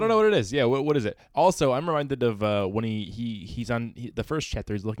reason. But I don't know what it is. Yeah, what is it? Also, I'm reminded of when he's on the first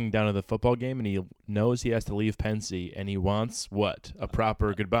chapter. He's looking down at the football game, and he knows he has to leave Pensy, and he wants what? A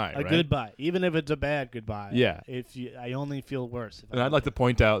proper goodbye, right? A goodbye, even if it's a bad goodbye. Yeah. I only feel worse. And I'd like to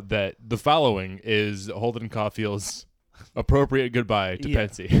point out that the following is Holden Caulfield's appropriate goodbye to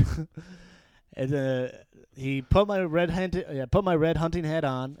Pensy. And he put my red hunting hat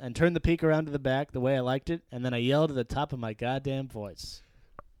on and turned the peak around to the back the way I liked it, and then I yelled at the top of my goddamn voice,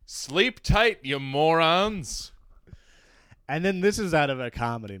 "Sleep tight, you morons!" And then this is out of a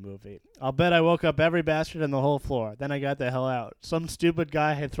comedy movie. I'll bet I woke up every bastard on the whole floor. Then I got the hell out. Some stupid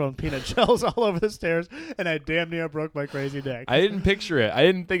guy had thrown peanut shells all over the stairs, and I damn near broke my crazy neck. I didn't picture it. I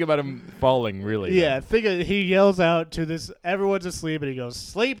didn't think about him falling, really. Yeah, he yells out to this, everyone's asleep, and he goes,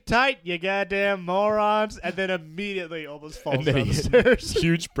 "Sleep tight, you goddamn morons," and then immediately almost falls down the stairs.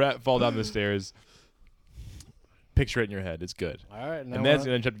 Huge brat fall down the stairs. Picture it in your head. It's good. All right. And that's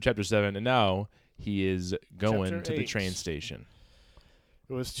going to chapter 7, and now he is going Chapter to the 8. train station.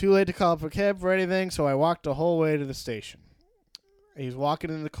 It was too late to call up a cab for anything, so I walked the whole way to the station. He's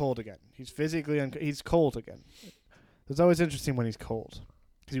walking in the cold again. He's physically he's cold again. It's always interesting when he's cold,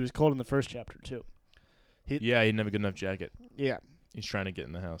 because he was cold in the first chapter too. He didn't have a good enough jacket. Yeah. He's trying to get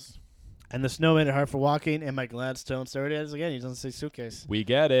in the house. And the snow made it hard for walking, and my Gladstones, there it is again. He's on the suitcase. We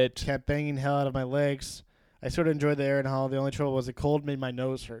get it. Kept banging hell out of my legs. I sort of enjoyed the air in the hall. The only trouble was the cold made my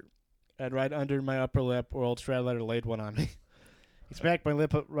nose hurt. And right under my upper lip, or old Stradlater laid one on me. He smacked my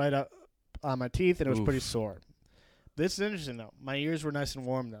lip right up on my teeth, and it was pretty sore. This is interesting, though. My ears were nice and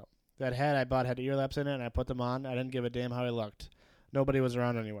warm, though. That hat I bought had ear laps in it, and I put them on. I didn't give a damn how I looked. Nobody was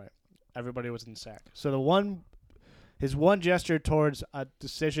around anyway. Everybody was in sack. So his one gesture towards a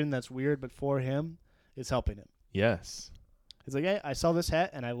decision that's weird but for him is helping him. Yes. He's like, hey, I saw this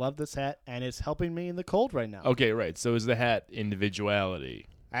hat, and I love this hat, and it's helping me in the cold right now. Okay, right. So is the hat individuality?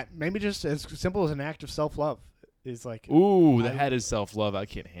 Maybe just as simple as an act of self-love. Is like, ooh, the hat is self-love. I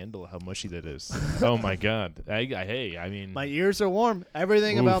can't handle how mushy that is. Oh my God. I mean, my ears are warm.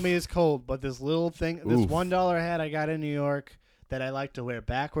 Everything about me is cold, but this little thing, this $1 hat I got in New York that I like to wear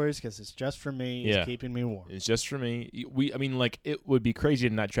backwards because it's just for me, is keeping me warm. It's just for me. It would be crazy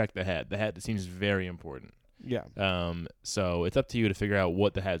to not track the hat. The hat seems very important. Yeah. So it's up to you to figure out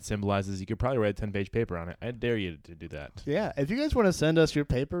what the hat symbolizes. You could probably write a 10-page paper on it. I dare you to do that. Yeah. If you guys want to send us your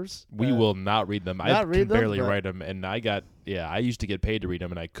papers, we will not read them. I can barely write them, and I used to get paid to read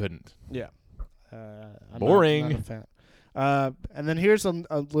them, and I couldn't. Yeah. Boring. Not a fan. And then here's a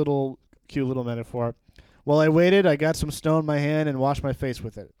cute little metaphor. While I waited, I got some snow in my hand and washed my face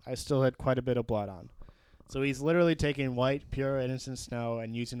with it. I still had quite a bit of blood on. So he's literally taking white, pure, innocent snow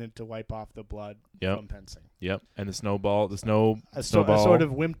and using it to wipe off the blood from Pensy. Yep. And the snowball. A sort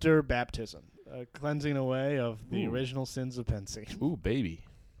of winter baptism, cleansing away of the original sins of Pensy. Ooh, baby.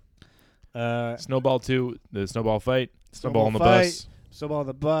 Snowball 2, the snowball fight. Snowball on the fight, bus. Snowball on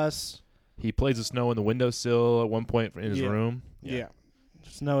the bus. He plays with snow in the windowsill at one point in his room. Yeah.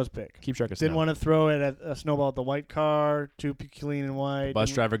 Snow is big. Keep track of snow. Didn't want to throw it at a snowball at the white car, too clean and white. The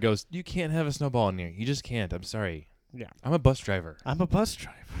bus driver goes, "You can't have a snowball in here. You just can't. I'm sorry." Yeah. I'm a bus driver. I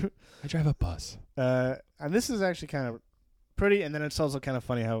drive a bus. And this is actually kind of pretty, and then it's also kind of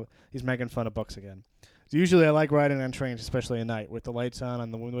funny how he's making fun of books again. So usually I like riding on trains, especially at night, with the lights on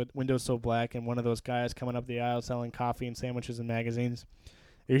and the windows so black, and one of those guys coming up the aisle selling coffee and sandwiches and magazines.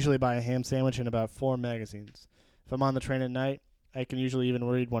 I usually buy a ham sandwich and about 4 magazines. If I'm on the train at night, I can usually even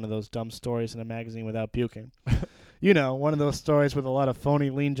read one of those dumb stories in a magazine without puking. You know, one of those stories with a lot of phony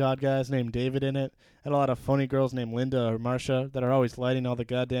lean-jawed guys named David in it, and a lot of phony girls named Linda or Marcia that are always lighting all the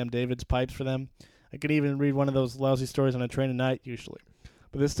goddamn David's pipes for them. I could even read one of those lousy stories on a train at night, usually.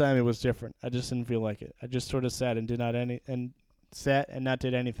 But this time it was different. I just didn't feel like it. I just sort of sat and not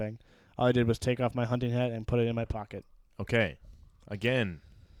did anything. All I did was take off my hunting hat and put it in my pocket. Okay. Again,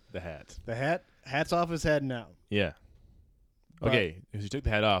 the hat. The hat's off his head now. Yeah. Okay, he took the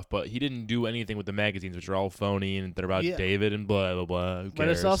hat off, but he didn't do anything with the magazines, which are all phony and they're about Yeah. David and blah blah blah. Who But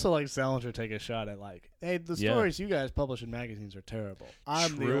it's cares? also like Salinger take a shot at like, hey, the Yeah. stories you guys publish in magazines are terrible.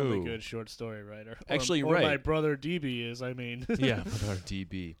 I'm the only True. good short story writer. Actually, or right. my brother DB is. I mean, yeah, with our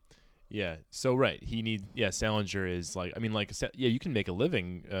DB. Yeah, so right, Salinger is like, I mean, like, you can make a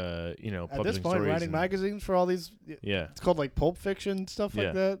living, at publishing this point, stories writing and- magazines for all these. Yeah, It's called like Pulp Fiction stuff Yeah.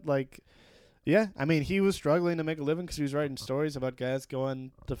 like that. Like, yeah, I mean, he was struggling to make a living because he was writing stories about guys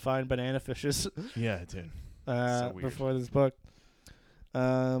going to find banana fishes yeah, dude. So weird. before this book.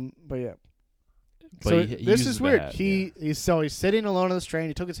 But yeah. But So he this uses is the weird. hat, He's sitting alone on this train.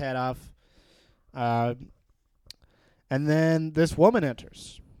 He took his hat off, and then this woman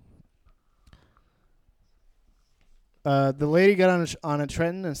enters. The lady got on a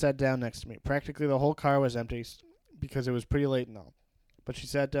Trenton and sat down next to me. Practically the whole car was empty because it was pretty late and all. But she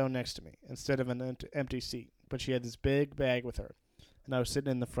sat down next to me instead of an empty seat. But she had this big bag with her, and I was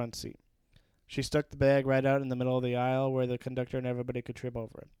sitting in the front seat. She stuck the bag right out in the middle of the aisle where the conductor and everybody could trip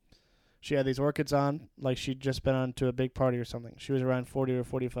over it. She had these orchids on, like she'd just been on to a big party or something. She was around 40 or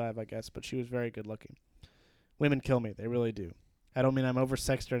 45, I guess, but she was very good looking. Women kill me. They really do. I don't mean I'm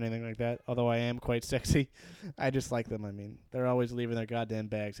oversexed or anything like that, although I am quite sexy. I just like them, I mean. They're always leaving their goddamn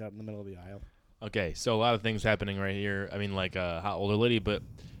bags out in the middle of the aisle. Okay, so a lot of things happening right here. I mean, like a hot older lady, but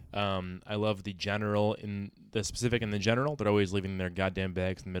I love the general in the specific and the general. They're always leaving their goddamn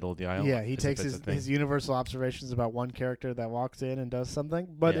bags in the middle of the aisle. Yeah, he as if takes it's a thing. his universal observations about one character that walks in and does something.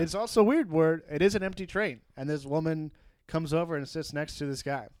 But Yeah. it's also weird where it is an empty train, and this woman comes over and sits next to this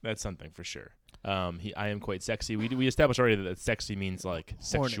guy. That's something for sure. I am quite sexy. We established already that sexy means like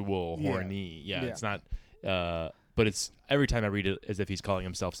Horny. sexual, Yeah. horny. Yeah, Yeah. it's not. But it's every time I read it as if he's calling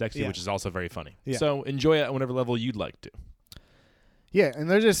himself sexy, Yeah. which is also very funny. Yeah. So enjoy it at whatever level you'd like to. Yeah, and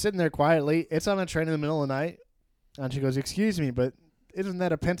they're just sitting there quietly. It's on a train in the middle of the night. And she goes, "Excuse me, but isn't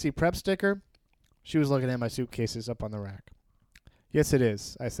that a Pensy Prep sticker?" She was looking at my suitcases up on the rack. "Yes, it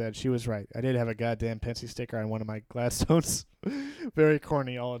is," I said. She was right. I did have a goddamn Pensy sticker on one of my Gladstones. Very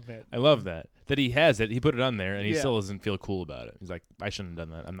corny, I'll admit. I love that he has it. He put it on there, and he Yeah. still doesn't feel cool about it. He's like, I shouldn't have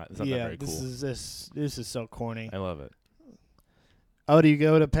done that. I'm not. It's not that Yeah, very cool. this is so corny. I love it. "Oh, do you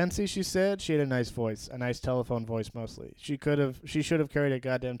go to Pensy?" she said. She had a nice voice, a nice telephone voice mostly. She should have carried a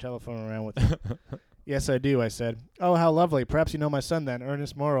goddamn telephone around with her. "Yes, I do," I said. "Oh, how lovely. Perhaps you know my son then,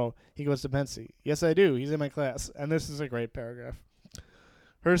 Ernest Morrow. He goes to Pensy." "Yes, I do. He's in my class." And this is a great paragraph.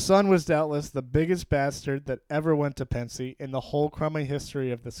 "Her son was doubtless the biggest bastard that ever went to Pensy in the whole crummy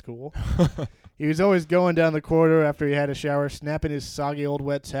history of the school. He was always going down the corridor after he had a shower, snapping his soggy old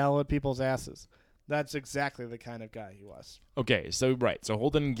wet towel at people's asses. That's exactly the kind of guy he was." Okay, so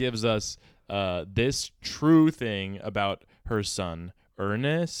Holden gives us this true thing about her son,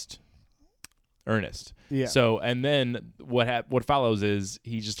 Ernest. Yeah. So, and then what follows is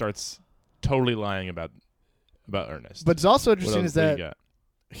he just starts totally lying about Ernest. But it's also What interesting else is do you that got?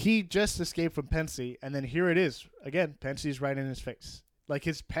 he just escaped from Pensy, and then here it is. Again, Pensy's right in his face. Like,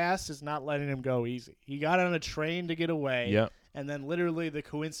 his past is not letting him go easy. He got on a train to get away, Yeah. and then literally the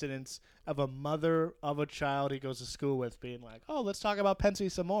coincidence of a mother of a child he goes to school with being like, "Oh, let's talk about Pensy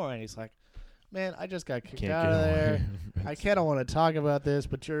some more." And he's like, "Man, I just got kicked Can't out get of away. there. I don't want to talk about this,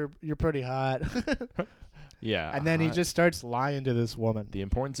 but you're pretty hot." Yeah. And then he just starts lying to this woman. the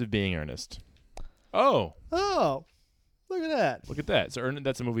importance of being earnest. Oh, Oh, look at that. look at that. So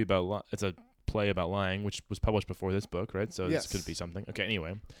that's a movie about it's a play about lying, which was published before this book, right? So Yes. this could be something. Okay,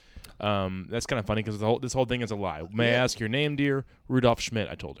 anyway. That's kind of funny because this whole thing is a lie. May I Yeah. ask your name, dear? Rudolph Schmidt,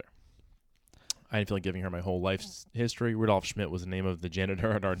 I told her. I didn't feel like giving her my whole life's history. Rudolph Schmidt was the name of the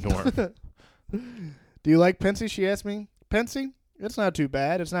janitor at our dorm. "Do you like Pensy?" she asked me. "Pensy? It's not too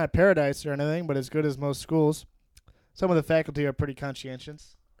bad. It's not paradise or anything, but as good as most schools. Some of the faculty are pretty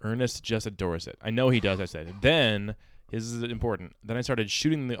conscientious." Ernest just adores it. I know he does, I said. Then, this is important, then I started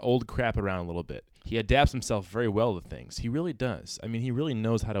shooting the old crap around a little bit. He adapts himself very well to things. He really does. I mean, he really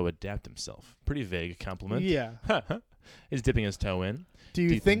knows how to adapt himself. Pretty vague compliment. Yeah. He's dipping his toe in. Do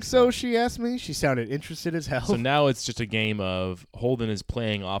you think so? She asked me. She sounded interested as hell. So now it's just a game of Holden is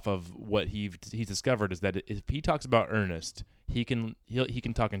playing off of what he's discovered is that if he talks about Ernest, he can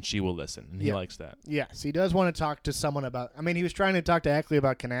talk and she will listen, and he Yeah. likes that. Yes, he does want to talk to someone about. I mean, he was trying to talk to Ackley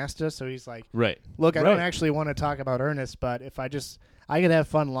about Canasta, so he's like, Right. "Look, I Right. don't actually want to talk about Ernest, but if I could have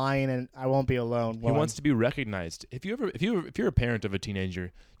fun lying, and I won't be alone." He wants to be recognized. If you're a parent of a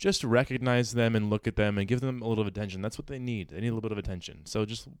teenager, just recognize them and look at them and give them a little attention. That's what they need. They need a little bit of attention. So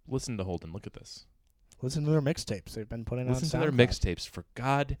just listen to Holden. Look at this. listen to their mixtapes. They've been putting Listen on to their SoundCloud. mixtapes, for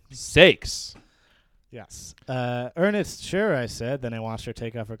God's sakes. Yes. Ernest, sure, I said. Then I watched her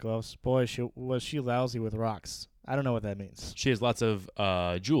take off her gloves. Boy, was she lousy with rocks. I don't know what that means. She has lots of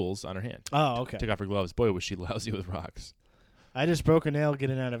jewels on her hand. Oh, okay. Took off her gloves. Boy, was she lousy with rocks. I just broke a nail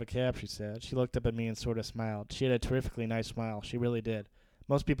getting out of a cab, she said. She looked up at me and sort of smiled. She had a terrifically nice smile. She really did.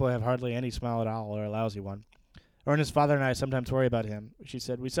 Most people have hardly any smile at all or a lousy one. Ernest's father and I sometimes worry about him, she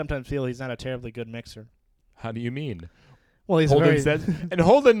said. We sometimes feel he's not a terribly good mixer. How do you mean? Well, he's Holden very... said, and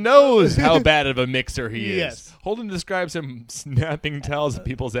Holden knows how bad of a mixer he is. Yes. Holden describes him snapping towels at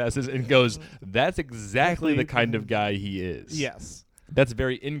people's asses and goes, that's exactly the kind of guy he is. Yes. That's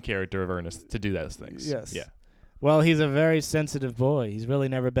very in character of Ernest to do those things. Yes. Yeah. Well, he's a very sensitive boy. He's really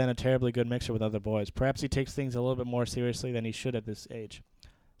never been a terribly good mixer with other boys. Perhaps he takes things a little bit more seriously than he should at this age.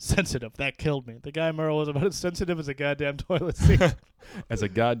 Sensitive. That killed me. The guy Merle was about as sensitive as a goddamn toilet seat. As a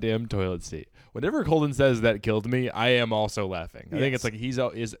goddamn toilet seat. Whenever Holden says that killed me, I am also laughing. I think it's like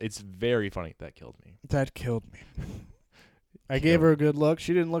it's very funny. That killed me. That killed me. I gave her a good look.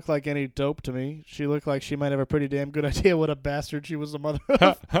 She didn't look like any dope to me. She looked like she might have a pretty damn good idea what a bastard she was the mother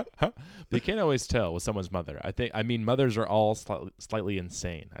of. But you can't always tell with someone's mother. Mothers are all slightly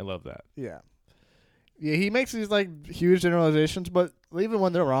insane. I love that. Yeah. Yeah, he makes these like huge generalizations, but even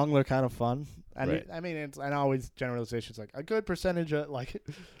when they're wrong, they're kind of fun. And Right. it's always generalizations like a good percentage of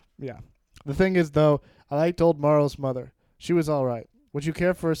yeah. The thing is though, I liked old Marlo's mother. She was all right. Would you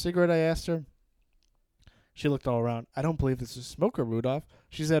care for a cigarette? I asked her. She looked all around. I don't believe this is a smoker, Rudolph.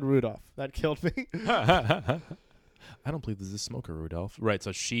 She said Rudolph. That killed me. I don't believe this is a smoker, Rudolph. Right,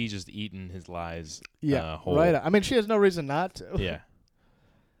 so she's just eating his lies. Yeah, whole. right. I mean, she has no reason not to. Yeah.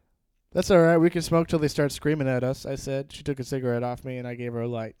 That's all right. We can smoke till they start screaming at us, I said. She took a cigarette off me, and I gave her a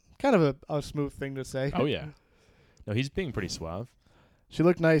light. Kind of a smooth thing to say. Oh, yeah. No, he's being pretty suave. She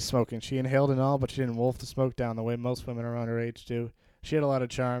looked nice smoking. She inhaled and all, but she didn't wolf the smoke down the way most women around her age do. She had a lot of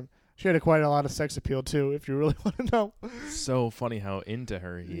charm. She had quite a lot of sex appeal, too, if you really want to know. So funny how into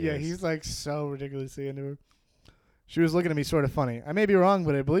her he is. Yeah, he's like so ridiculously into her. She was looking at me sort of funny. I may be wrong,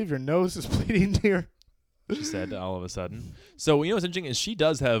 but I believe your nose is bleeding, dear. She said all of a sudden. So what's interesting is she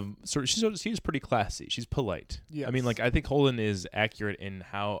does have she's pretty classy. She's polite. Yes. I mean, like I think Holden is accurate in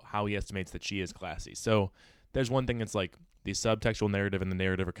how he estimates that she is classy. So there's one thing that's like the subtextual narrative and the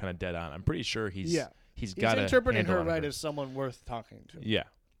narrative are kind of dead on. I'm pretty sure he's got interpreting her right as someone worth talking to. Yeah.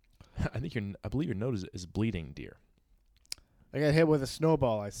 I believe your nose is bleeding, dear. I got hit with a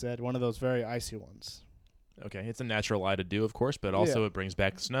snowball, I said, one of those very icy ones. Okay, it's a natural lie to do, of course, but also it brings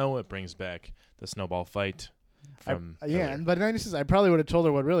back snow. It brings back the snowball fight from earlier. But then he says, I probably would have told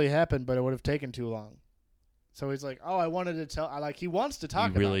her what really happened, but it would have taken too long. So he's like, oh, I wanted to tell. He wants to talk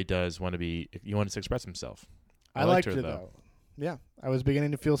about it. He really does want to be. He wants to express himself. I liked her, though. Yeah. I was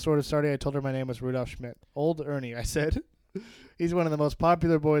beginning to feel sort of sorry. I told her my name was Rudolph Schmidt. Old Ernie, I said. He's one of the most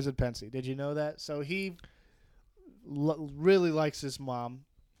popular boys at Pensy. Did you know that? So he really likes his mom,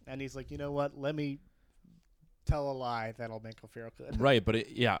 and he's like, you know what? Let me tell a lie that'll make her feel good. Right, but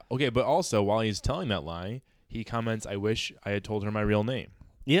okay, but also while he's telling that lie, he comments, "I wish I had told her my real name."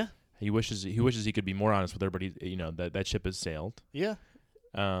 Yeah. He wishes he could be more honest with her, but that ship has sailed. Yeah.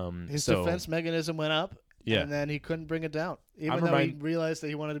 His defense mechanism went up. Yeah. And then he couldn't bring it down, even though he realized that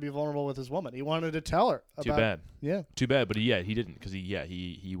he wanted to be vulnerable with his woman. He wanted to tell her about. Too bad. Yeah. Too bad, but he didn't because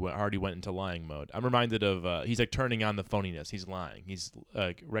he already went into lying mode. I'm reminded of he's like turning on the phoniness. He's lying. He's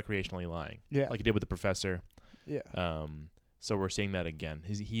recreationally lying. Yeah. Like he did with the professor. Yeah. So we're seeing that again.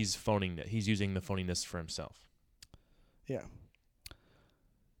 He's phoning that. He's using the phoniness for himself. Yeah.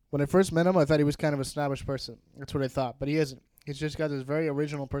 When I first met him, I thought he was kind of a snobbish person. That's what I thought, but he isn't. He's just got this very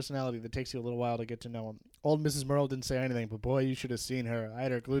original personality that takes you a little while to get to know him. Old Mrs. Merle didn't say anything, but boy, you should have seen her. I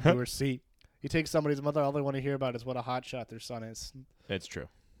had her glued to her seat. You take somebody's mother, all they want to hear about is what a hotshot their son is. That's true.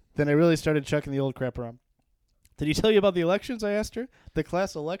 Then I really started chucking the old crap around. Did he tell you about the elections? I asked her. The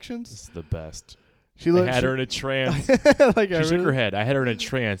class elections? This is the best. I had her in a trance. She shook her head. I had her in a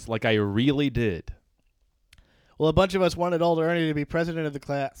trance like I really did. Well, a bunch of us wanted old Ernie to be president of the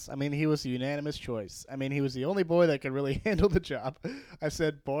class. I mean, he was the unanimous choice. I mean, he was the only boy that could really handle the job. I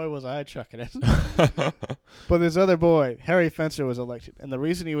said, boy, was I chucking it. But this other boy, Harry Fencer, was elected. And the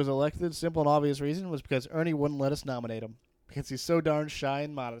reason he was elected, simple and obvious reason, was because Ernie wouldn't let us nominate him. Because he's so darn shy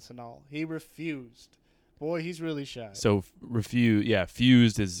and modest and all. He refused. Boy, he's really shy. So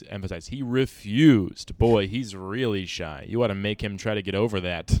fused is emphasized. He refused. Boy, he's really shy. You ought to make him try to get over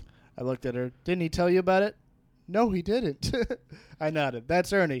that. I looked at her. Didn't he tell you about it? No, he didn't. I nodded.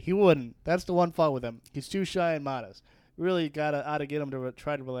 That's Ernie. He wouldn't. That's the one fault with him. He's too shy and modest. Really ought to get him to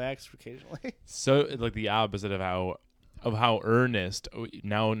try to relax occasionally. So like the opposite of how Ernest,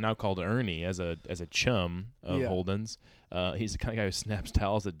 now called Ernie as a chum of Holden's, he's the kind of guy who snaps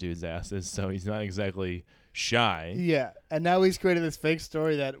towels at dudes' asses. So he's not exactly shy. Yeah, and now he's created this fake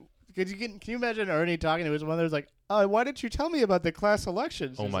story that can you imagine Ernie talking to his mother? It's like, why didn't you tell me about the class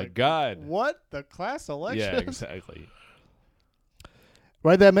elections? Oh He's my like, God. What? The class elections? Yeah, exactly.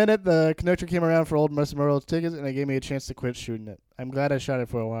 Right that minute, the conductor came around for old Mr. Merle's tickets, and it gave me a chance to quit shooting it. I'm glad I shot it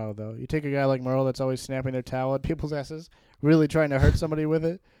for a while, though. You take a guy like Merle that's always snapping their towel at people's asses, really trying to hurt somebody with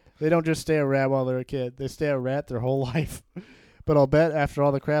it. They don't just stay a rat while they're a kid. They stay a rat their whole life. But I'll bet after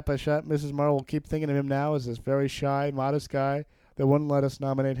all the crap I shot, Mrs. Merle will keep thinking of him now as this very shy, modest guy that wouldn't let us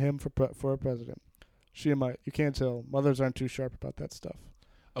nominate him for a president. She might. You can't tell. Mothers aren't too sharp about that stuff.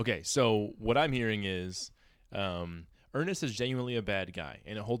 Okay, so what I'm hearing is Ernest is genuinely a bad guy,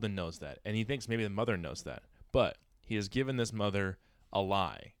 and Holden knows that, and he thinks maybe the mother knows that. But he has given this mother a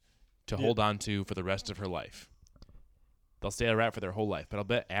lie to hold on to for the rest of her life. They'll stay a rat for their whole life, but I'll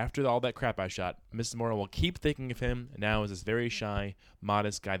bet after all that crap I shot, Mrs. Morrow will keep thinking of him now as this very shy,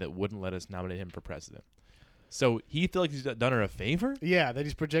 modest guy that wouldn't let us nominate him for president. So he feels like he's done her a favor? Yeah, that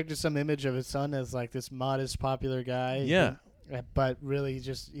he's projected some image of his son as like this modest, popular guy. Yeah. But really,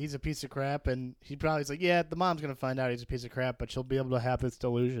 he's a piece of crap, and he probably's like, yeah, the mom's going to find out he's a piece of crap, but she'll be able to have this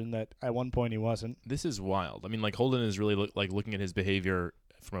delusion that at one point he wasn't. This is wild. I mean, like, Holden is really looking at his behavior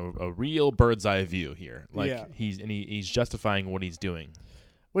from a real bird's eye view here. Like, yeah. he's justifying what he's doing.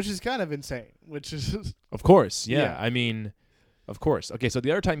 Which is kind of insane. Which is Of course, yeah. Yeah. I mean, of course. Okay, so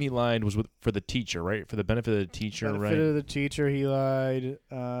the other time he lied was for the teacher, right? For the benefit of the teacher, benefit right? of the teacher, he lied.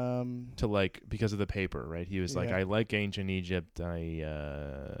 To because of the paper, right? He was like, Yeah. I like ancient Egypt. He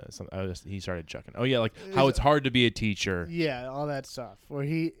started chucking. Oh yeah, like how it's hard to be a teacher. Yeah, all that stuff. Where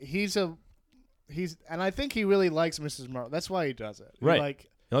he's and I think he really likes Mrs. Merle. That's why he does it. Right.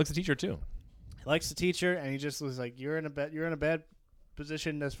 He likes the teacher too. He likes the teacher, and he just was like, you're in a bad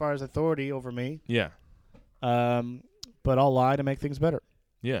position as far as authority over me. Yeah. But I'll lie to make things better.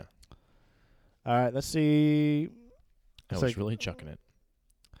 Yeah. All right, let's see. I It's was like, really chucking it.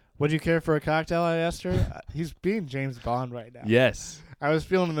 would you care for a cocktail? I asked her. He's being James Bond right now. Yes. I was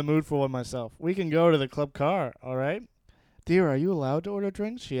feeling in the mood for one myself. We can go to the club car, all right? Dear, are you allowed to order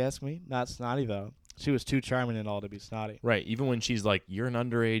drinks? She asked me. Not snotty, though. She was too charming and all to be snotty. Right. Even when she's like, you're an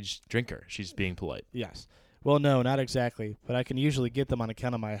underage drinker, she's being polite. Yes. Well, no, not exactly. But I can usually get them on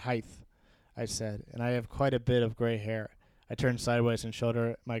account of my height, I said. And I have quite a bit of gray hair. I turned sideways and showed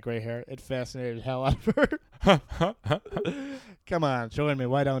her my gray hair. It fascinated the hell out of her. Come on, join me.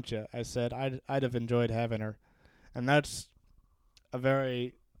 Why don't you? I said. I'd have enjoyed having her. And that's a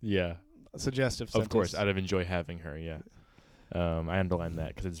very Yeah. suggestive sentence. Of course. I'd have enjoyed having her. Yeah. I underline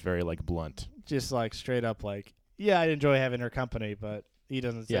that because it's very like blunt. Just like straight up like, yeah, I'd enjoy having her company, but he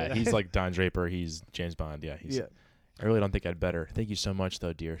doesn't say Yeah. that. He's like Don Draper. He's James Bond. Yeah. Yeah. I really don't think I'd better. Thank you so much,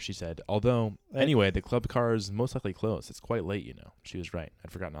 though, dear, she said. Although, anyway, the club car is most likely closed. It's quite late, you know. She was right.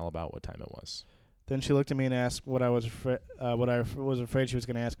 I'd forgotten all about what time it was. Then she looked at me and asked what I was afraid she was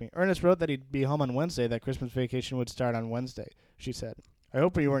going to ask me. Ernest wrote that he'd be home on Wednesday, that Christmas vacation would start on Wednesday, she said. I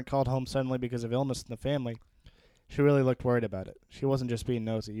hope you weren't called home suddenly because of illness in the family. She really looked worried about it. She wasn't just being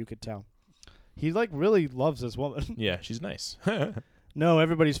nosy, you could tell. He, like, really loves this woman. Yeah, she's nice. No,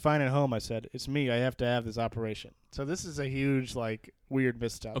 everybody's fine at home, I said. It's me. I have to have this operation. So this is a huge, like, weird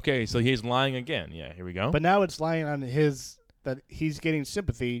misstep. Okay, so he's lying again. Yeah, here we go. But now it's lying on that he's getting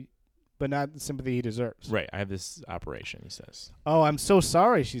sympathy, but not the sympathy he deserves. Right, I have this operation, he says. Oh, I'm so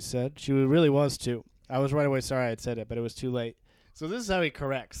sorry, she said. She really was, too. I was right away sorry I'd said it, but it was too late. So this is how he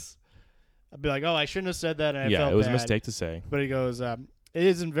corrects. I'd be like, oh, I shouldn't have said that, and I felt bad. Yeah, it was a mistake to say. But he goes, it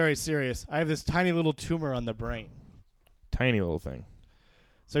isn't very serious. I have this tiny little tumor on the brain. Tiny little thing.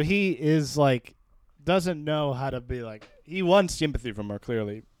 So he is, like, doesn't know how to be, like, he wants sympathy from her,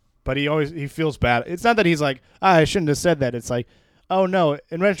 clearly. But he feels bad. It's not that he's like, I shouldn't have said that. It's like, oh, no,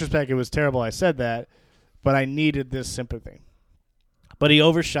 in retrospect, it was terrible I said that, but I needed this sympathy. But he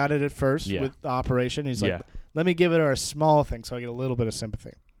overshot it at first with the operation. He's like, let me give it her a small thing so I get a little bit of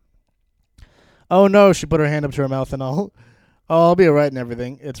sympathy. Oh, no, she put her hand up to her mouth and all. Oh, I'll be all right and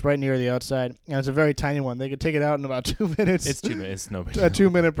everything. It's right near the outside. And it's a very tiny one. They could take it out in about 2 minutes. It's 2 minutes. No big A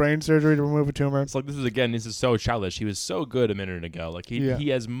 2-minute brain surgery to remove a tumor. It's like, this is so childish. He was so good a minute ago. Like, he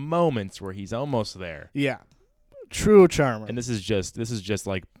has moments where he's almost there. Yeah. True charmer. And this is just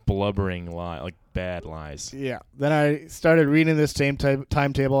like blubbering like bad lies. Yeah. Then I started reading this same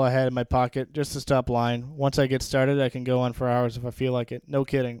timetable I had in my pocket just to stop lying. Once I get started, I can go on for hours if I feel like it. No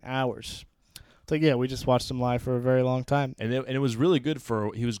kidding. Hours. It's like, yeah, we just watched him lie for a very long time. And it was really good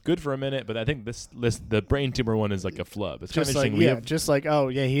he was good for a minute, but I think the brain tumor one is like a flub. It's just kind of interesting. Oh,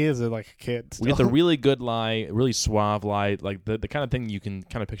 yeah, he is like a kid still. We get the really good lie, really suave lie, like the kind of thing you can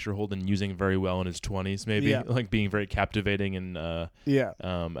kind of picture Holden using very well in his 20s, maybe, like being very captivating and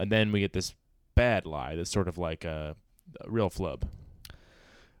and then we get this bad lie that's sort of like a real flub.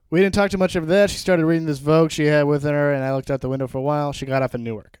 We didn't talk too much of that. She started reading this Vogue she had with her, and I looked out the window for a while. She got off in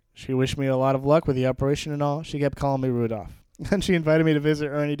Newark. She wished me a lot of luck with the operation and all. She kept calling me Rudolph. And she invited me to visit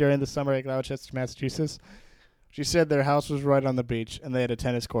Ernie during the summer at Gloucester, Massachusetts. She said their house was right on the beach, and they had a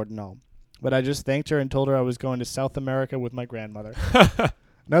tennis court and all. But I just thanked her and told her I was going to South America with my grandmother.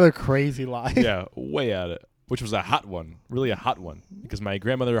 Another crazy lie. Yeah, way at it. Which was a hot one. Really a hot one. Because my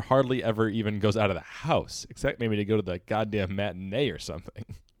grandmother hardly ever even goes out of the house. Except maybe to go to the goddamn matinee or something.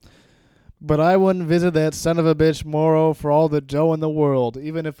 But I wouldn't visit that son of a bitch Moro for all the dough in the world,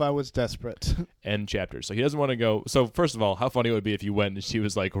 even if I was desperate. End chapter. So he doesn't want to go. So first of all, how funny it would be if you went and she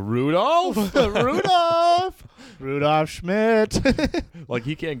was like, Rudolph? Rudolph! Rudolph Schmidt. Like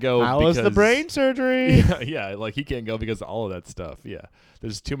he can't go How was the brain surgery? Yeah, like he can't go because of all of that stuff. Yeah.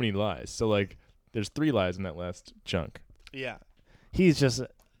 There's too many lies. So like there's 3 lies in that last chunk. Yeah. He's just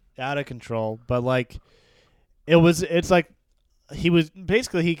out of control. But like it's like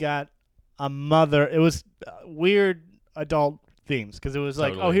he got a mother. It was weird adult themes because it was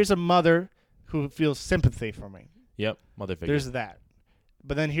like, Totally. oh, here's a mother who feels sympathy for me. Yep. Mother figure. There's that.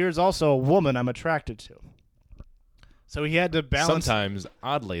 But then here's also a woman I'm attracted to. So he had to balance. Sometimes,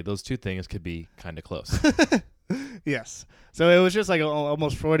 oddly, those 2 things could be kind of close. Yes. So it was just like an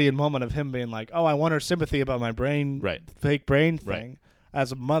almost Freudian moment of him being like, oh, I want her sympathy about my brain, Right. fake brain thing Right.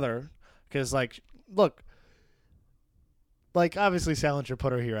 as a mother. Because, like, look, like, obviously Salinger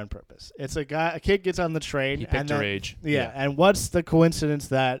put her here on purpose. It's a kid gets on the train. He picked and her then, age. Yeah. And what's the coincidence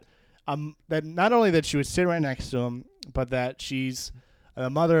that not only that she would sit right next to him, but that she's the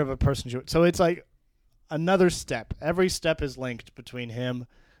mother of a person. So it's like another step. Every step is linked between him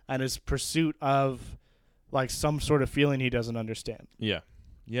and his pursuit of like some sort of feeling he doesn't understand. Yeah.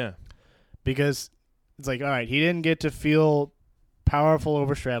 Yeah. Because it's like, all right, he didn't get to feel powerful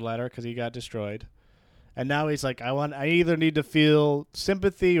over Stradlater because he got destroyed. And now he's like, I either need to feel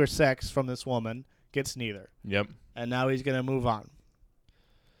sympathy or sex from this woman. Gets neither. Yep. And now he's going to move on.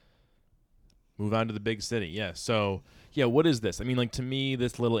 Move on to the big city. Yeah. So, yeah, what is this? I mean, like, to me,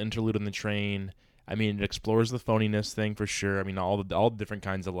 this little interlude on the train, I mean, it explores the phoniness thing for sure. I mean, all the different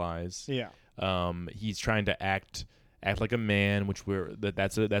kinds of lies. Yeah. He's trying to act like a man, which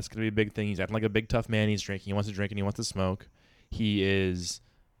that's going to be a big thing. He's acting like a big tough man. He's drinking. He wants to drink and he wants to smoke. He's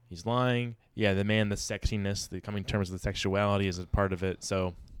lying. Yeah, the sexiness, the coming to terms with the sexuality is a part of it.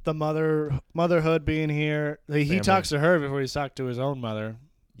 So The motherhood being here. He Family. talks to her before he's talked to his own mother.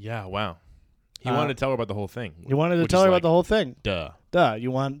 yeah, wow. He wanted to tell her about the whole thing. He wanted to which tell is her like, about the whole thing. Duh.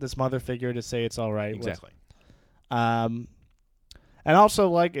 You want this mother figure to say it's all right. Exactly. And also,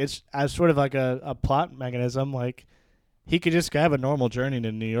 like, it's as sort of like a plot mechanism. Like, he could just have a normal journey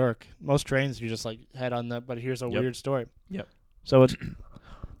to New York. Most trains, you just, like, head on that, but here's a Yep. weird story. Yep. So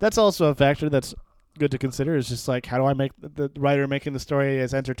that's also a factor that's good to consider, is just, like, how do I make the writer making the story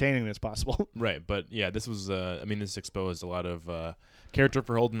as entertaining as possible? Right, but yeah, this was. This exposed a lot of character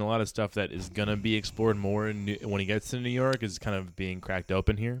for Holden, a lot of stuff that is gonna be explored more when he gets to New York is kind of being cracked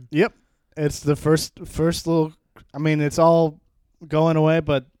open here. Yep. It's the first little. I mean, it's all going away,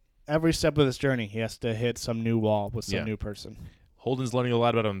 but every step of this journey, he has to hit some new wall with some new person. Holden's learning a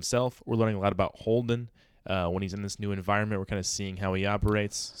lot about himself. We're learning a lot about Holden. When he's in this new environment, we're kind of seeing how he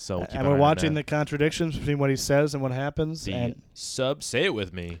operates. So keep And an we're eye on watching that. the contradictions between what he says and what happens. The say it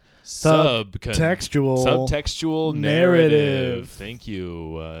with me. Subtextual Subtextual narrative. Thank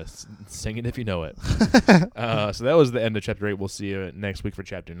you. Sing it if you know it. So that was the end of Chapter 8. We'll see you next week for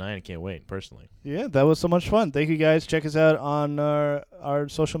Chapter 9. I can't wait, personally. Yeah, that was so much fun. Thank you, guys. Check us out on our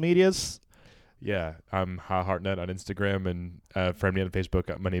social medias. Yeah, I'm HaHartNet on Instagram and friend me on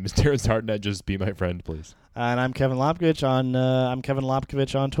Facebook. My name is Terrence Hartnett. Just be my friend, please. And I'm Kevin Lopkovich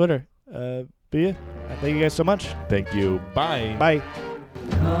on Twitter. Thank you guys so much. Thank you. Bye. Bye.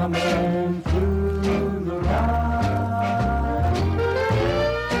 Coming through